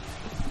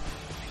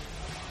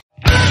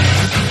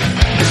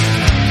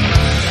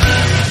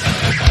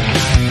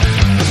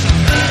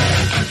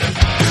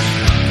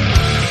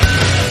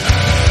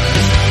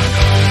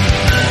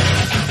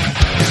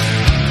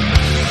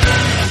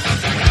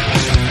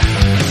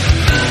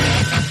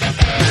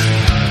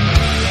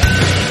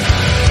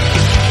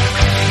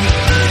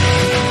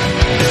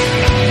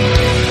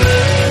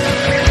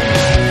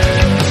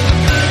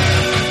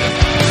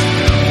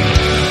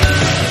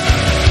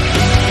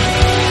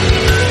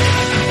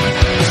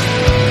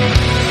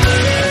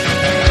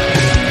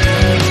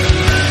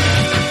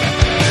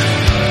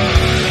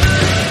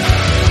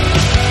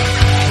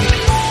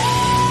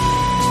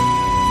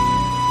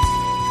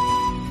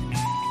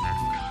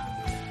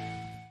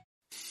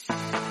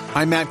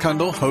 I'm Matt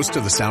Kundle, host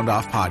of the Sound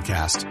Off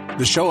Podcast,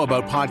 the show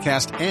about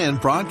podcast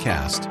and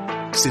broadcast.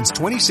 Since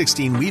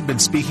 2016, we've been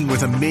speaking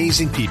with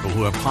amazing people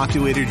who have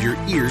populated your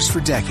ears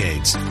for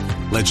decades.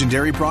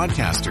 Legendary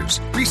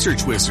broadcasters,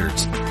 research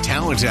wizards,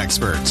 talent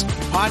experts,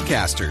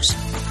 podcasters,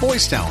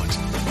 voice talent.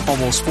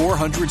 Almost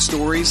 400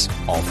 stories,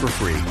 all for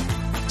free.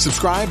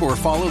 Subscribe or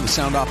follow the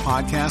Sound Off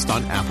Podcast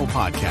on Apple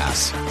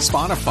Podcasts,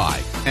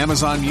 Spotify,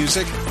 Amazon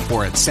Music,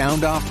 or at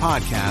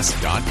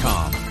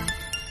soundoffpodcast.com.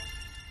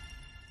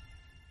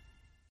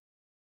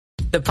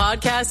 The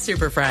Podcast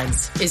Super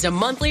Friends is a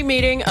monthly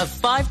meeting of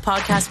 5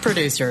 podcast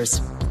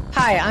producers.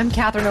 Hi, I'm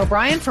Catherine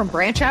O'Brien from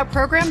Branch Out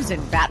Programs in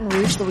Baton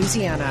Rouge,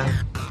 Louisiana.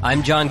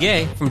 I'm John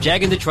Gay from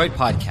Jag and Detroit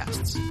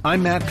Podcasts.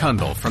 I'm Matt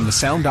Kundle from the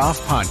Sound Off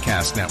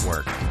Podcast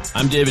Network.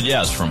 I'm David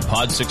Yaz from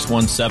Pod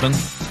 617,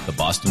 the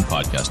Boston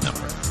Podcast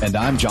Network. And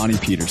I'm Johnny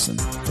Peterson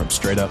from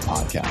Straight Up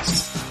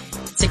Podcasts.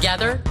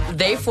 Together,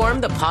 they form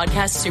the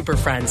Podcast Super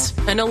Friends,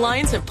 an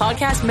alliance of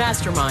podcast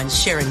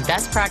masterminds sharing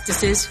best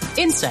practices,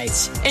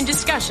 insights, and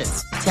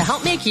discussions to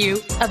help make you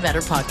a better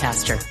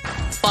podcaster.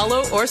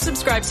 Follow or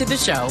subscribe to the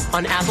show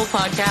on Apple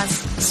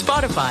Podcasts,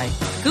 Spotify,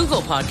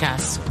 Google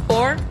Podcasts,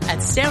 or at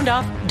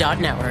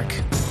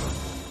soundoff.network.